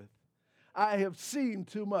Redeemer liveth. I have seen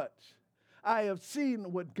too much. I have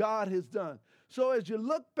seen what God has done. So as you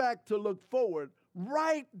look back to look forward,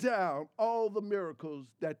 write down all the miracles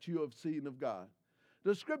that you have seen of God.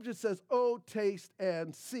 The scripture says, oh, taste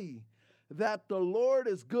and see that the Lord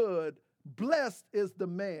is good. Blessed is the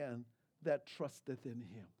man that trusteth in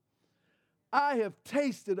him. I have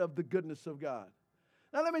tasted of the goodness of God.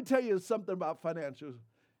 Now, let me tell you something about financials.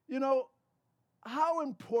 You know, how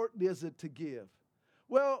important is it to give?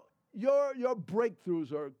 Well, your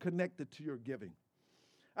breakthroughs are connected to your giving.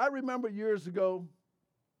 I remember years ago,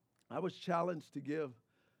 I was challenged to give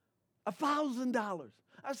 $1,000.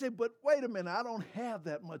 I said, but wait a minute, I don't have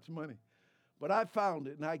that much money. But I found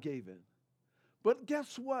it and I gave it. But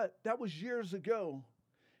guess what? That was years ago.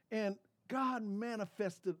 And God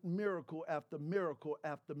manifested miracle after miracle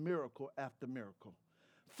after miracle after miracle.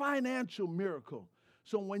 Financial miracle.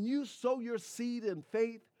 So when you sow your seed in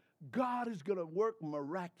faith, God is going to work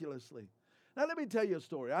miraculously. Now let me tell you a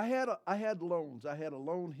story. I had loans. I had a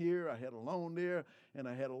loan here, I had a loan there, and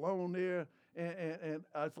I had a loan there. And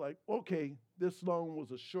I was like, okay, this loan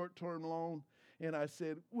was a short-term loan. And I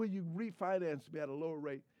said, will you refinance me at a lower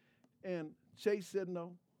rate? And Chase said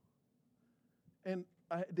no. And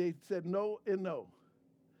they said no and no.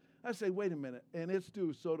 I say, wait a minute, and it's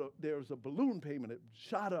due. So there was a balloon payment that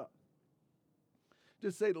shot up.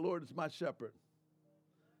 Just say, the Lord is my shepherd.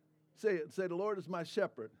 Say it. Say, the Lord is my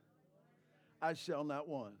shepherd. I shall not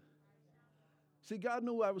want. See, God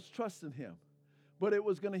knew I was trusting him. But it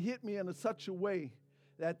was going to hit me in such a way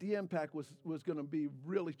that the impact was going to be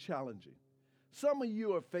really challenging. Some of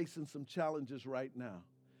you are facing some challenges right now.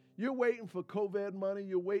 You're waiting for COVID money.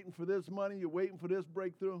 You're waiting for this money. You're waiting for this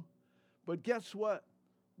breakthrough. But guess what?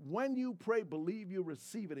 When you pray, believe you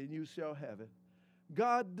receive it and you shall have it.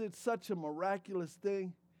 God did such a miraculous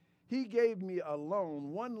thing. He gave me a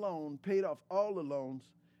loan. One loan paid off all the loans,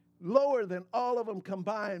 lower than all of them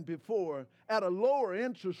combined before, at a lower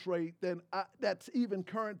interest rate than that's even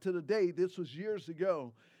current to the day. This was years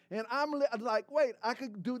ago. And I'm like, wait, I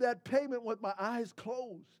could do that payment with my eyes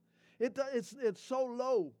closed. It's so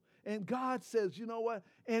low. And God says, you know what?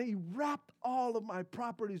 And he wrapped all of my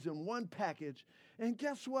properties in one package. And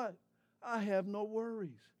guess what? I have no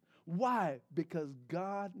worries. Why? Because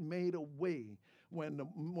God made a way.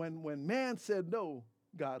 When man said no,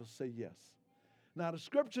 God will say yes. Now the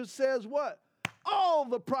scripture says what? All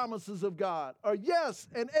the promises of God are yes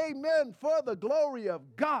and amen for the glory of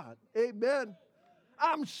God. Amen.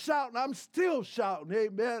 I'm shouting. I'm still shouting.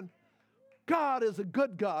 Amen. God is a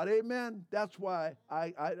good God. Amen. That's why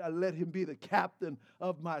I let him be the captain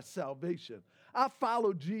of my salvation. I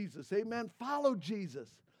follow Jesus. Amen. Follow Jesus.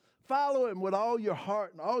 Follow him with all your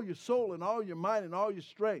heart and all your soul and all your mind and all your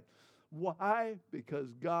strength. Why?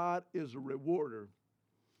 Because God is a rewarder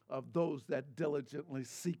of those that diligently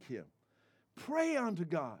seek him. Pray unto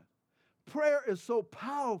God. Prayer is so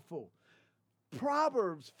powerful.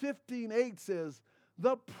 Proverbs 15:8 says,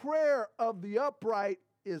 the prayer of the upright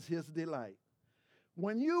is his delight.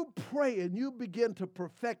 When you pray and you begin to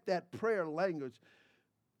perfect that prayer language,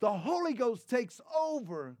 the Holy Ghost takes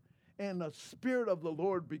over and the Spirit of the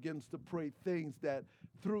Lord begins to pray things that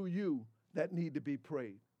through you that need to be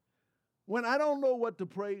prayed. When I don't know what to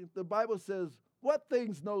pray, the Bible says, what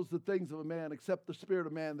things knows the things of a man except the spirit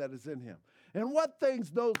of man that is in him? And what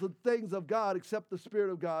things knows the things of God except the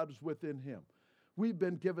Spirit of God is within him? We've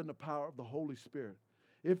been given the power of the Holy Spirit.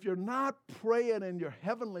 If you're not praying in your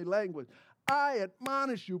heavenly language, I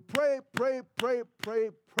admonish you, pray, pray, pray, pray,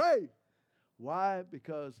 pray. Why?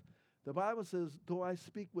 Because the Bible says, though I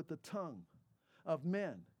speak with the tongue of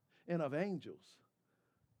men and of angels,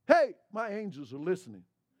 hey, my angels are listening.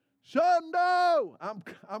 Shundo!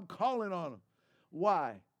 I'm calling on them.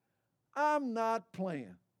 Why? I'm not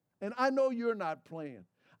playing. And I know you're not playing.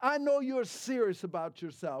 I know you're serious about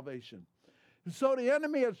your salvation. And so the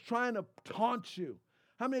enemy is trying to taunt you.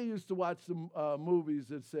 How many used to watch some movies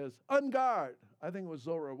that says, on guard? I think it was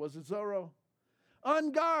Zorro. Was it Zorro?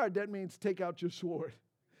 On guard, that means take out your sword.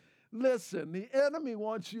 Listen, the enemy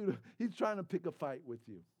wants you to, he's trying to pick a fight with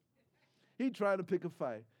you. He's trying to pick a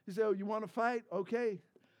fight. He said, oh, you want to fight? Okay.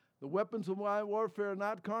 The weapons of my warfare are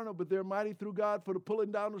not carnal, but they're mighty through God for the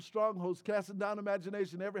pulling down of strongholds, casting down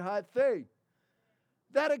imagination, every high thing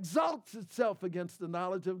that exalts itself against the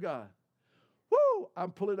knowledge of God. Woo!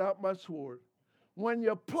 I'm pulling out my sword. When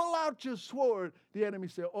you pull out your sword, the enemy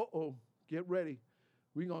says, uh-oh, get ready.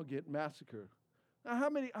 We're going to get massacred. Now,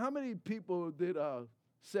 how many people did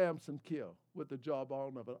Samson kill with the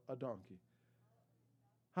jawbone of a donkey?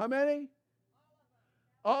 How many?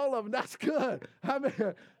 All of them. That's good. How many?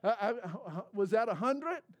 Was that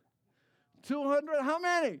 100? 200? How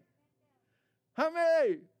many? How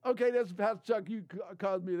many? Okay, that's Pastor Chuck. You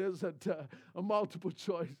caused me. There's a multiple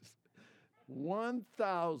choice.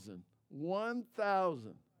 1,000.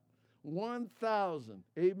 1,000. 1,000.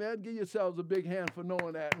 Amen. Give yourselves a big hand for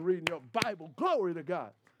knowing that and reading your Bible. Glory to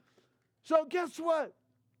God. So guess what?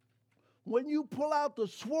 When you pull out the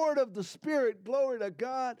sword of the Spirit, glory to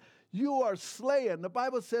God, you are slaying. The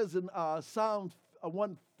Bible says in Psalm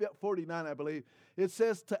 149, I believe, it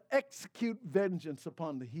says to execute vengeance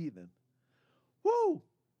upon the heathen. Woo!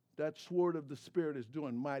 That sword of the Spirit is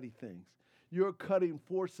doing mighty things. You're cutting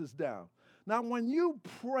forces down. Now, when you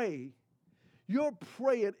pray, you're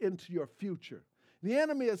praying into your future. The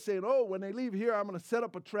enemy is saying, oh, when they leave here, I'm going to set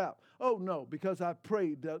up a trap. Oh, no, because I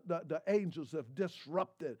prayed, the angels have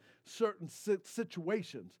disrupted certain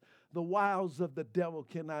situations. The wiles of the devil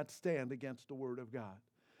cannot stand against the word of God.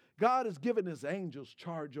 God has given his angels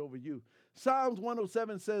charge over you. Psalms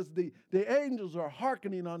 107 says the angels are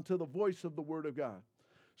hearkening unto the voice of the word of God.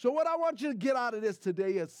 So what I want you to get out of this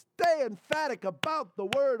today is stay emphatic about the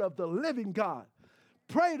word of the living God.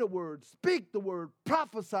 Pray the word, speak the word,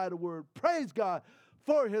 prophesy the word, praise God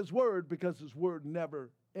for his word because his word never,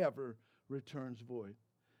 ever returns void.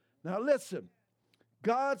 Now listen,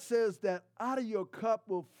 God says that out of your cup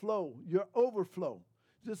will flow, your overflow.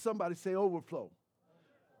 Just somebody say overflow.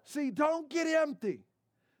 See, don't get empty.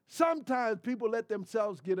 Sometimes people let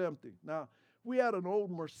themselves get empty. Now, we had an old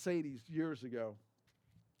Mercedes years ago.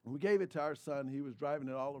 We gave it to our son. He was driving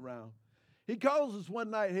it all around. He calls us one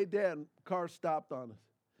night, hey, Dad, car stopped on us.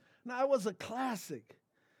 Now, it was a classic,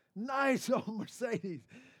 nice old Mercedes.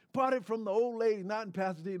 Bought it from the old lady, not in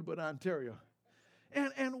Pasadena, but Ontario.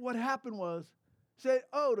 And what happened was, said,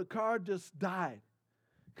 oh, the car just died.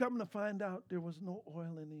 Come to find out, there was no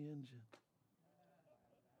oil in the engine.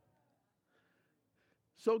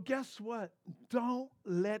 So guess what? Don't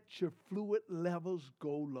let your fluid levels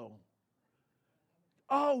go low.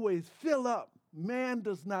 Always fill up. Man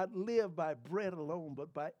does not live by bread alone,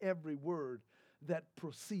 but by every word that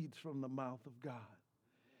proceeds from the mouth of God.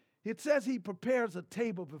 It says he prepares a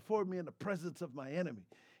table before me in the presence of my enemy.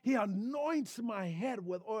 He anoints my head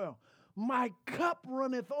with oil. My cup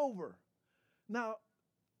runneth over. Now,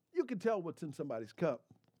 you can tell what's in somebody's cup.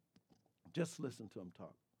 Just listen to them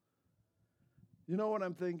talk. You know what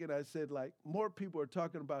I'm thinking? I said, like, more people are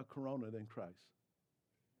talking about Corona than Christ.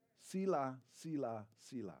 Selah, Selah,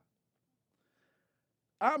 Selah.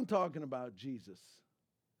 I'm talking about Jesus.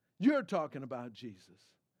 You're talking about Jesus.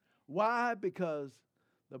 Why? Because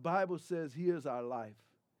the Bible says he is our life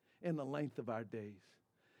in the length of our days.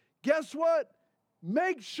 Guess what?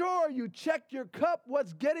 Make sure you check your cup.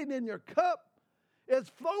 What's getting in your cup is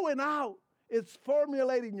flowing out It's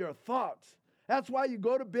formulating your thoughts. That's why you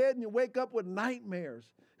go to bed and you wake up with nightmares.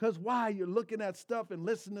 Because why? You're looking at stuff and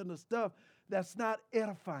listening to stuff that's not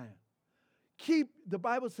edifying. The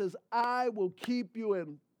Bible says, I will keep you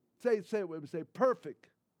in, say it with me, say perfect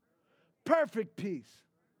peace.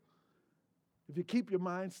 If you keep your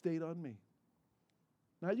mind stayed on me.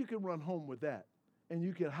 Now you can run home with that and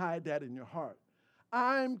you can hide that in your heart.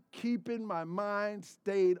 I'm keeping my mind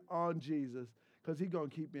stayed on Jesus because he's going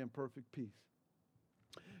to keep me in perfect peace.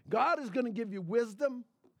 God is going to give you wisdom.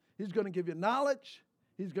 He's going to give you knowledge.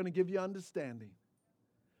 He's going to give you understanding.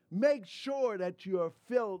 Make sure that you are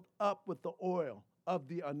filled up with the oil of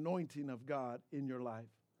the anointing of God in your life.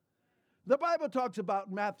 The Bible talks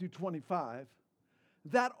about Matthew 25,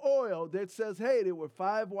 that oil that says, hey, there were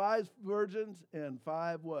 5 wise virgins and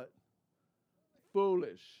 5 what?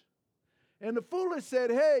 Foolish. And the foolish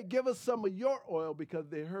said, hey, give us some of your oil because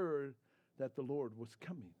they heard that the Lord was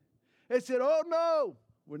coming. They said, oh, no,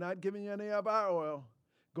 we're not giving you any of our oil.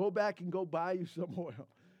 Go back and go buy you some oil.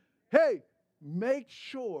 Hey, make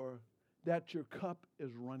sure that your cup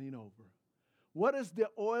is running over. What is the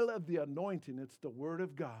oil of the anointing? It's the Word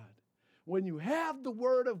of God. When you have the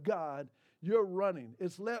Word of God, you're running.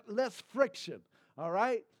 It's less friction, all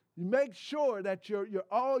right? You make sure that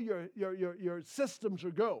all your systems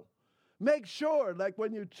are go. Make sure, like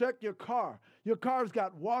when you check your car's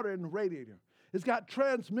got water in the radiator. It's got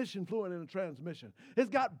transmission fluid in the transmission. It's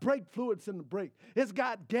got brake fluids in the brake. It's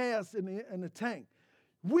got gas in the tank.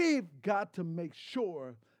 We've got to make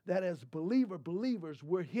sure that as believers,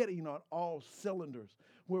 we're hitting on all cylinders.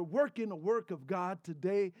 We're working the work of God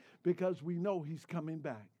today because we know he's coming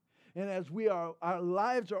back. And as our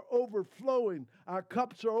lives are overflowing, our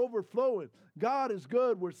cups are overflowing. God is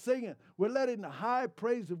good. We're singing. We're letting the high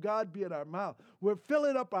praise of God be in our mouth. We're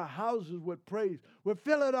filling up our houses with praise. We're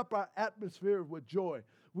filling up our atmosphere with joy.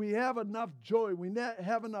 We have enough joy. We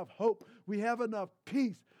have enough hope. We have enough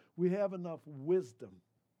peace. We have enough wisdom.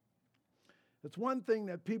 It's one thing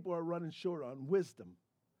that people are running short on, wisdom.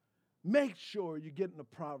 Make sure you get into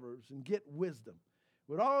Proverbs and get wisdom.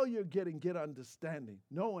 With all you're getting, get understanding,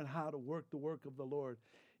 knowing how to work the work of the Lord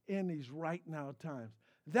in these right now times.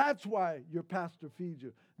 That's why your pastor feeds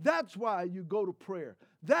you. That's why you go to prayer.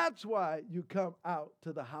 That's why you come out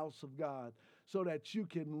to the house of God so that you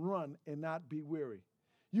can run and not be weary.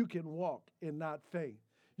 You can walk and not faint.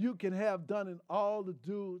 You can have done in all to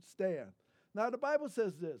do stand. Now the Bible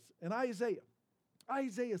says this in Isaiah.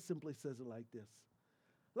 Isaiah simply says it like this.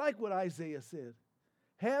 Like what Isaiah said.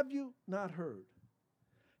 Have you not heard?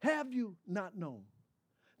 Have you not known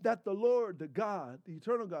that the Lord, the God, the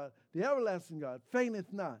eternal God, the everlasting God,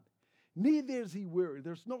 fainteth not, neither is he weary.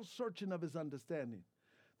 There's no searching of his understanding.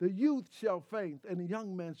 The youth shall faint, and the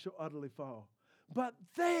young man shall utterly fall. But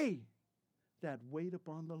they that wait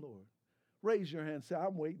upon the Lord, raise your hand and say,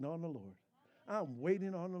 I'm waiting on the Lord. I'm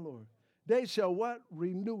waiting on the Lord. They shall what?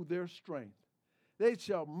 Renew their strength. They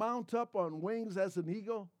shall mount up on wings as an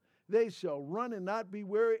eagle. They shall run and not be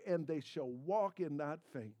weary, and they shall walk and not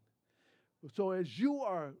faint. So as you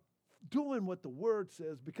are doing what the Word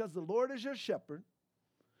says, because the Lord is your shepherd,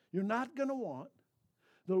 you're not going to want.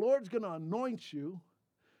 The Lord's going to anoint you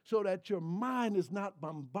so that your mind is not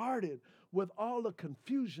bombarded with all the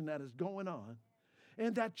confusion that is going on,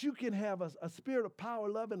 and that you can have a spirit of power,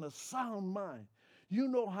 love, and a sound mind. You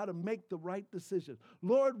know how to make the right decision.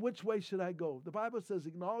 Lord, which way should I go? The Bible says,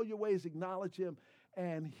 in all your ways acknowledge him,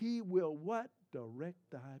 and he will what? Direct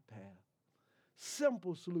thy path.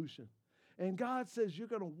 Simple solution. And God says you're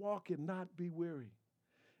going to walk and not be weary.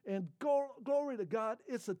 And glory to God,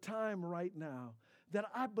 it's a time right now that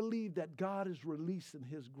I believe that God is releasing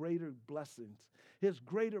his greater blessings, his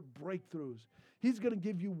greater breakthroughs. He's going to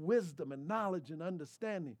give you wisdom and knowledge and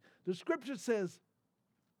understanding. The scripture says,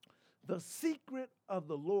 the secret of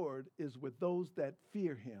the Lord is with those that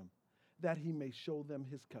fear him, that he may show them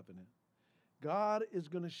his covenant. God is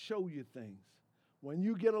going to show you things. When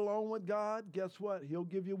you get along with God, guess what? He'll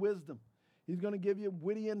give you wisdom. He's going to give you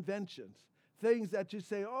witty inventions, things that you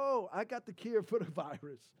say, oh, I got the cure for the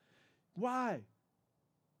virus. Why?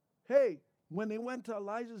 Hey, when they went to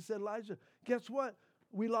Elijah and said, Elijah, guess what?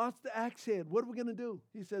 We lost the axe head. What are we going to do?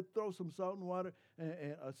 He said, throw some salt and water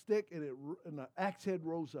and a stick, and the axe head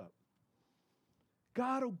rose up.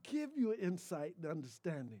 God will give you insight and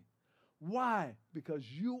understanding. Why? Because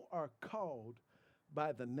you are called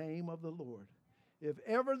by the name of the Lord. If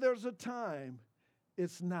ever there's a time,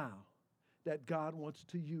 it's now that God wants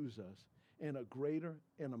to use us in a greater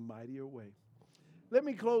and a mightier way. Let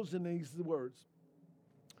me close in these words.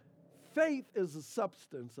 Faith is the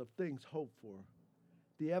substance of things hoped for,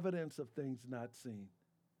 the evidence of things not seen.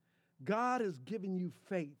 God has given you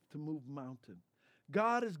faith to move mountain.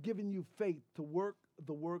 God has given you faith to work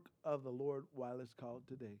the work of the Lord while it's called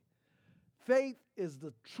today. Faith is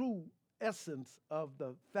the true essence of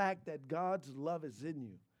the fact that God's love is in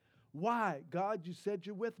you. Why? God, you said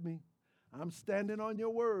you're with me. I'm standing on your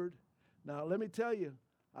word. Now, let me tell you,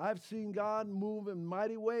 I've seen God move in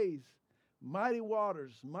mighty ways, mighty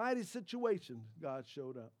waters, mighty situations. God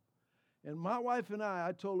showed up. And my wife and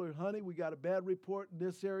I told her, honey, we got a bad report in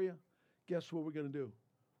this area. Guess what we're going to do?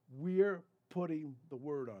 We're putting the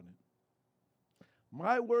word on it.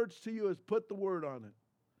 My words to you is put the word on it,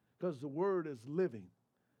 because the word is living.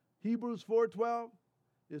 Hebrews 4:12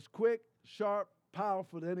 is quick, sharp,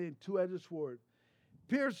 powerful than any two-edged sword,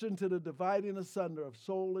 piercing to the dividing asunder of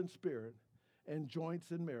soul and spirit and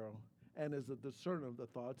joints and marrow, and is a discerner of the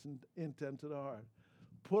thoughts and intents of the heart.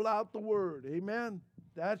 Pull out the word. Amen.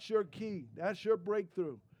 That's your key. That's your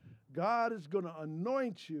breakthrough. God is going to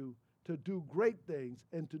anoint you to do great things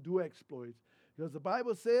and to do exploits. Because the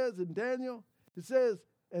Bible says in Daniel, it says,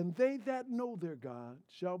 and they that know their God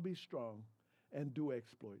shall be strong and do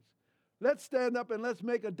exploits. Let's stand up and let's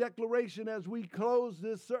make a declaration as we close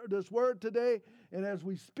this word today. And as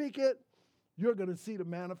we speak it, you're going to see the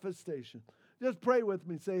manifestation. Just pray with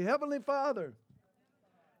me. Say, Heavenly Father,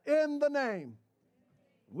 in the name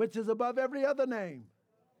which is above every other name,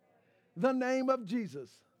 the name of Jesus,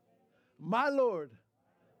 my Lord,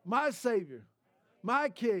 my Savior, my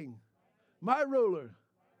King, my ruler,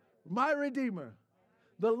 my Redeemer,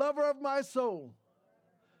 the lover of my soul,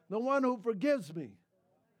 the one who forgives me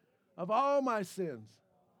of all my sins,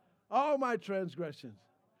 all my transgressions.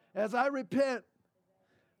 As I repent,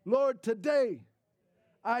 Lord, today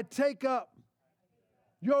I take up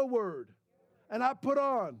your word and I put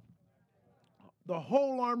on the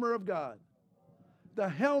whole armor of God, the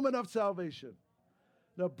helmet of salvation,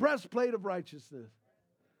 the breastplate of righteousness,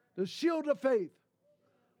 the shield of faith.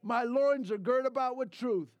 My loins are girt about with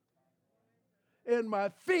truth, and my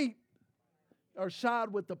feet are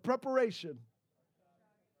shod with the preparation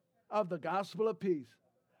of the gospel of peace.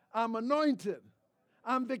 I'm anointed.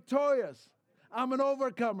 I'm victorious. I'm an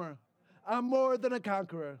overcomer. I'm more than a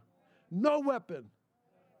conqueror. No weapon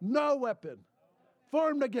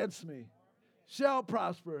formed against me shall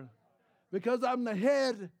prosper, because I'm the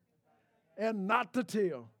head and not the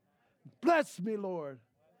tail. Bless me, Lord,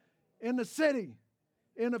 in the city,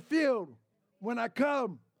 in the field, when I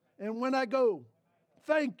come and when I go.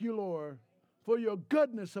 Thank you, Lord, for your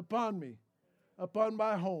goodness upon me, upon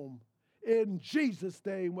my home. In Jesus'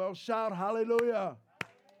 name, well, shout hallelujah.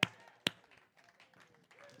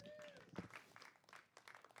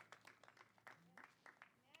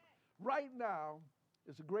 Right now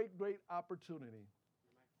is a great, great opportunity.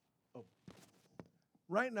 Oh.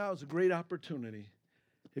 Right now is a great opportunity.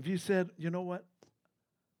 If you said, you know what?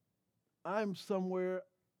 I'm somewhere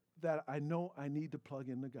that I know I need to plug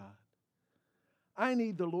into God. I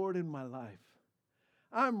need the Lord in my life.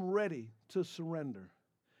 I'm ready to surrender.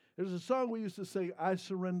 There's a song we used to sing, I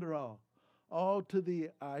surrender all to thee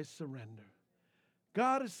I surrender.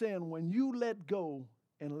 God is saying when you let go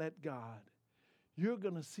and let God, you're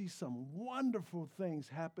going to see some wonderful things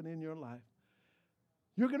happen in your life.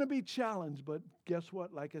 You're going to be challenged, but guess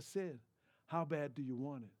what? Like I said, how bad do you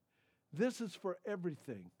want it? This is for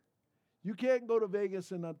everything. You can't go to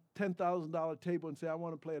Vegas in a $10,000 table and say, I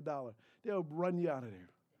want to play $1. They'll run you out of there.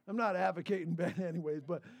 I'm not advocating that anyways,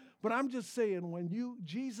 but I'm just saying when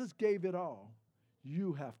Jesus gave it all,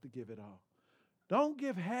 you have to give it all. Don't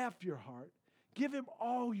give half your heart. Give him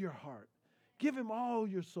all your heart. Give him all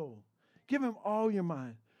your soul. Give him all your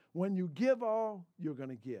mind. When you give all, you're going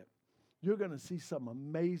to get. You're going to see some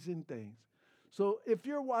amazing things. So if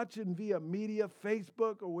you're watching via media,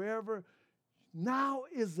 Facebook, or wherever, now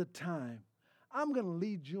is the time. I'm going to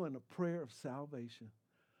lead you in a prayer of salvation.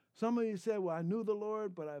 Some of you say, well, I knew the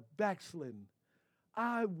Lord, but I've backslidden.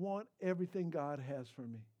 I want everything God has for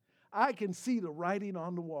me. I can see the writing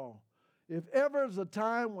on the wall. If ever is a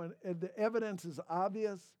time when the evidence is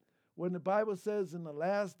obvious, when the Bible says in the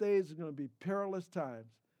last days there's going to be perilous times.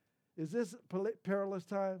 Is this perilous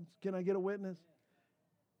times? Can I get a witness?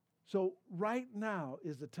 So right now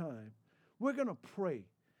is the time. We're going to pray.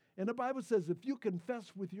 And the Bible says if you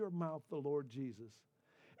confess with your mouth the Lord Jesus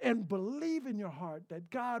and believe in your heart that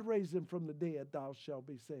God raised him from the dead, thou shalt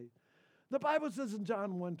be saved. The Bible says in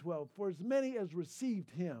John 1:12, for as many as received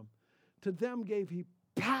him, to them gave he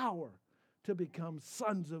power to become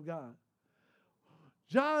sons of God.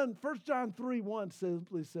 1 John 3:1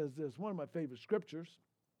 simply says this, one of my favorite scriptures.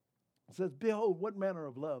 It says, behold, what manner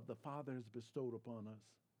of love the Father has bestowed upon us,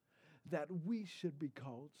 that we should be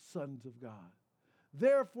called sons of God.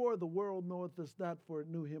 Therefore the world knoweth us not, for it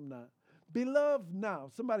knew him not. Beloved, now.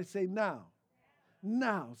 Somebody say now.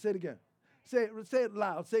 Now. Say it again. Say it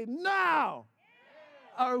loud. Say now.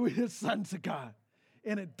 Are we the sons of God?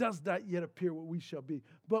 And it does not yet appear what we shall be.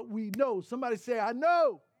 But we know. Somebody say, I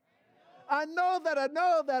know. I know that I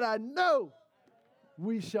know that I know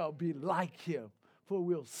we shall be like him, for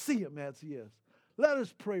we'll see him as he is. Let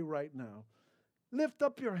us pray right now. Lift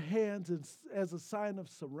up your hands as a sign of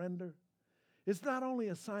surrender. It's not only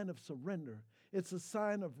a sign of surrender, it's a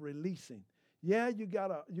sign of releasing. Yeah, you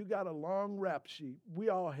got a long rap sheet. We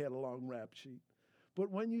all had a long rap sheet. But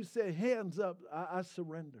when you say hands up, I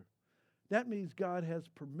surrender, that means God has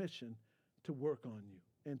permission to work on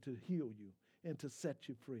you and to heal you and to set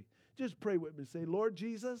you free. Just pray with me. Say, Lord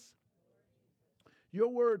Jesus, your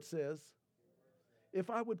word says, if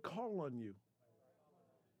I would call on you,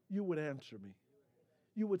 you would answer me.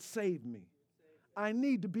 You would save me. I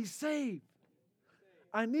need to be saved.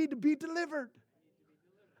 I need to be delivered.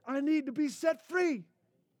 I need to be set free.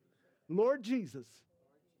 Lord Jesus,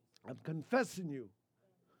 I'm confessing you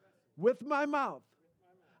with my mouth.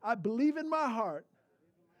 I believe in my heart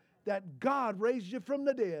that God raised you from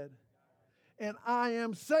the dead, and I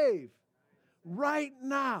am saved right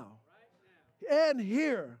now and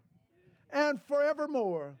here and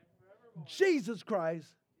forevermore. Jesus Christ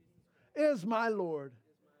is my Lord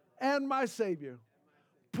and my Savior.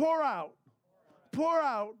 Pour out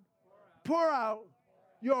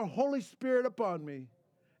your Holy Spirit upon me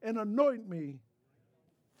and anoint me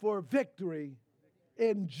for victory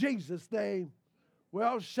in Jesus' name.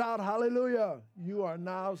 Well, shout hallelujah. You are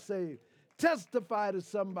now saved. Testify to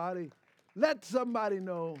somebody. Let somebody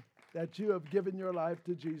know that you have given your life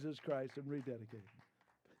to Jesus Christ and rededicated.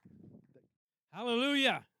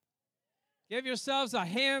 Hallelujah. Give yourselves a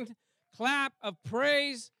hand clap of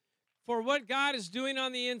praise for what God is doing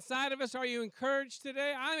on the inside of us. Are you encouraged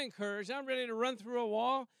today? I'm encouraged. I'm ready to run through a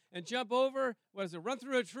wall and jump over. Run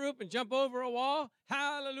through a troop and jump over a wall.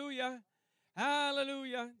 Hallelujah.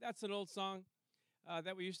 Hallelujah. That's an old song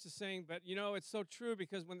that we used to sing. But, you know, it's so true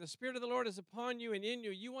because when the Spirit of the Lord is upon you and in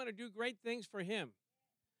you, you want to do great things for Him.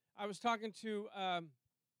 I was talking to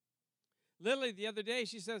Lily the other day.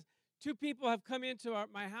 She says, 2 people have come into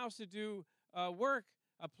my house to do work,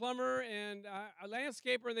 a plumber and a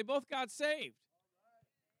landscaper, and they both got saved.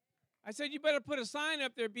 I said, you better put a sign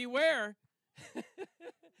up there, beware.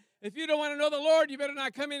 If you don't want to know the Lord, you better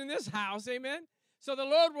not come in this house, amen? So the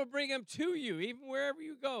Lord will bring them to you, even wherever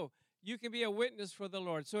you go. You can be a witness for the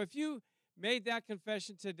Lord. So if you made that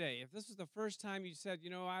confession today, if this is the first time you said, you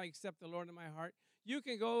know, I accept the Lord in my heart, you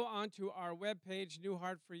can go onto our webpage,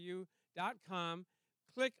 newheartforyou.com,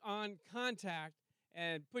 click on contact,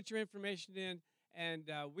 and put your information in,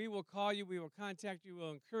 and we will call you, we will contact you,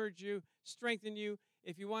 we'll encourage you, strengthen you.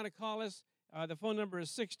 If you want to call us, the phone number is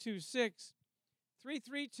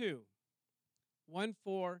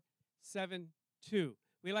 626-332-1472.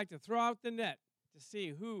 We like to throw out the net to see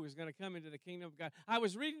who is going to come into the kingdom of God. I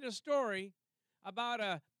was reading a story about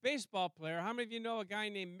a baseball player. How many of you know a guy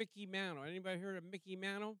named Mickey Mantle? Anybody heard of Mickey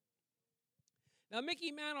Mantle? Now,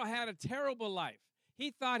 Mickey Mantle had a terrible life.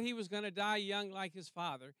 He thought he was going to die young like his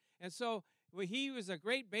father. And so he was a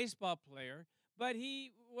great baseball player, but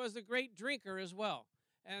he was a great drinker as well.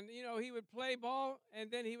 And, you know, he would play ball,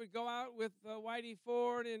 and then he would go out with Whitey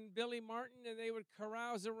Ford and Billy Martin, and they would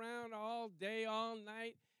carouse around all day, all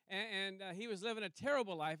night. And he was living a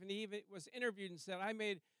terrible life. And he even was interviewed and said, I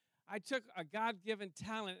took a God-given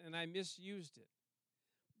talent, and I misused it.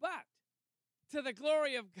 But to the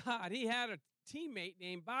glory of God, he had a teammate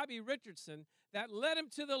named Bobby Richardson that led him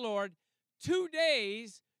to the Lord 2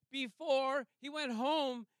 days before he went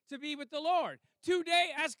home to be with the Lord. 2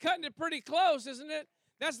 days, that's cutting it pretty close, isn't it?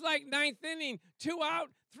 That's like 9th inning, 2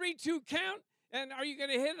 out, 3-2 count. And are you going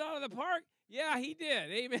to hit it out of the park? Yeah, he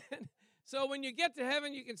did. Amen. So when you get to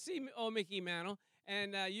heaven, you can see Mickey Mantle,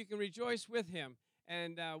 and you can rejoice with him.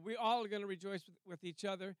 And we all are going to rejoice with each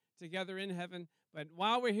other together in heaven. But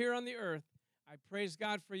while we're here on the earth, I praise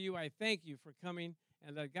God for you. I thank you for coming,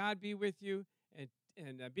 and let God be with you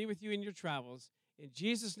and be with you in your travels. In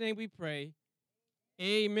Jesus' name we pray.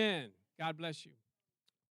 Amen. God bless you.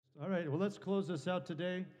 All right, well, let's close this out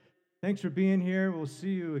today. Thanks for being here. We'll see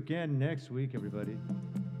you again next week, everybody.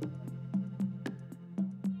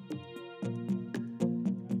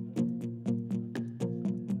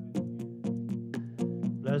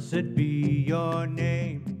 Blessed be your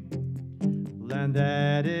name, land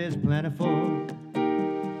that is plentiful,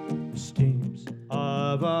 streams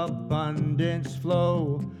of abundance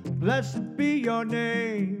flow. Blessed be your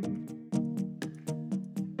name.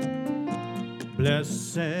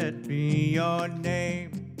 Blessed be your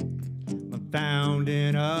name, found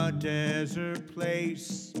in a desert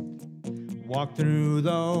place. Walk through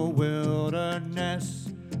the wilderness.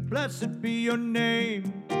 Blessed be your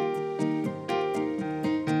name.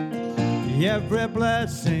 Every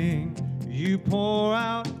blessing you pour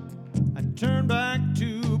out, I turn back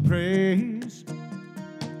to praise.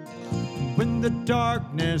 When the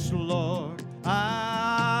darkness, Lord,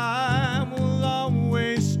 I will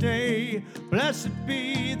always stay. Blessed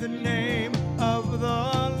be the name of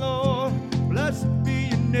the Lord. Blessed be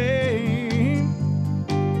your name.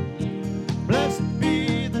 Blessed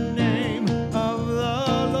be the name of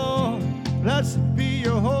the Lord. Blessed be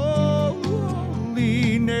your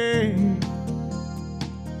holy name.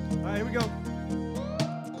 All right, here we go.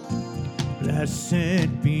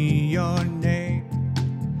 Blessed be your name.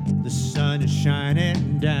 The sun is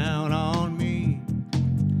shining down on me.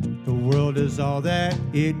 The world is all that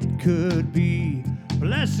it could be.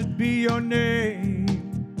 Blessed be your name.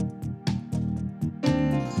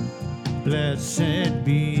 Blessed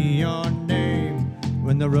be your name.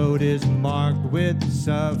 When the road is marked with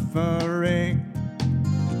suffering,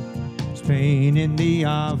 it's pain in the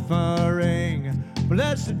offering.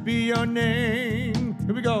 Blessed be your name.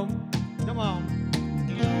 Here we go. Come on.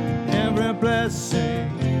 Every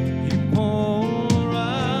blessing you pour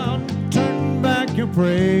out, turn back and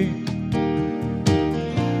pray.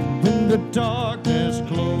 When the darkness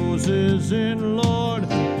closes in, Lord,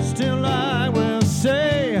 still I will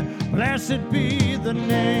say, blessed be the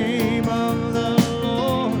name of the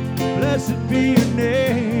Lord. Blessed be your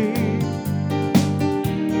name.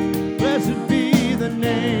 Blessed be the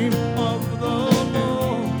name of the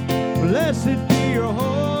Lord. Blessed be your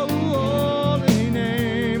holy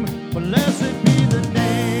name. Blessed be the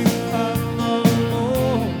name of the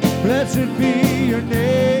Lord. Blessed be your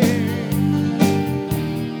name.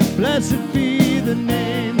 Blessed be the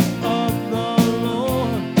name of the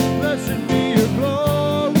Lord. Blessed be your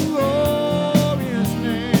glorious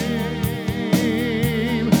name.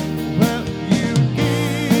 Well, you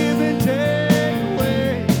give and take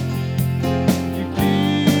away. You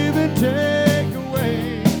give and take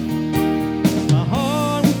away. My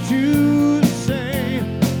heart will choose to say,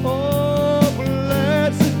 oh,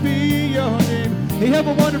 blessed be your name. Hey, have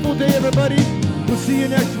a wonderful day, everybody. We'll see you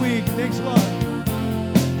next week. Thanks a lot.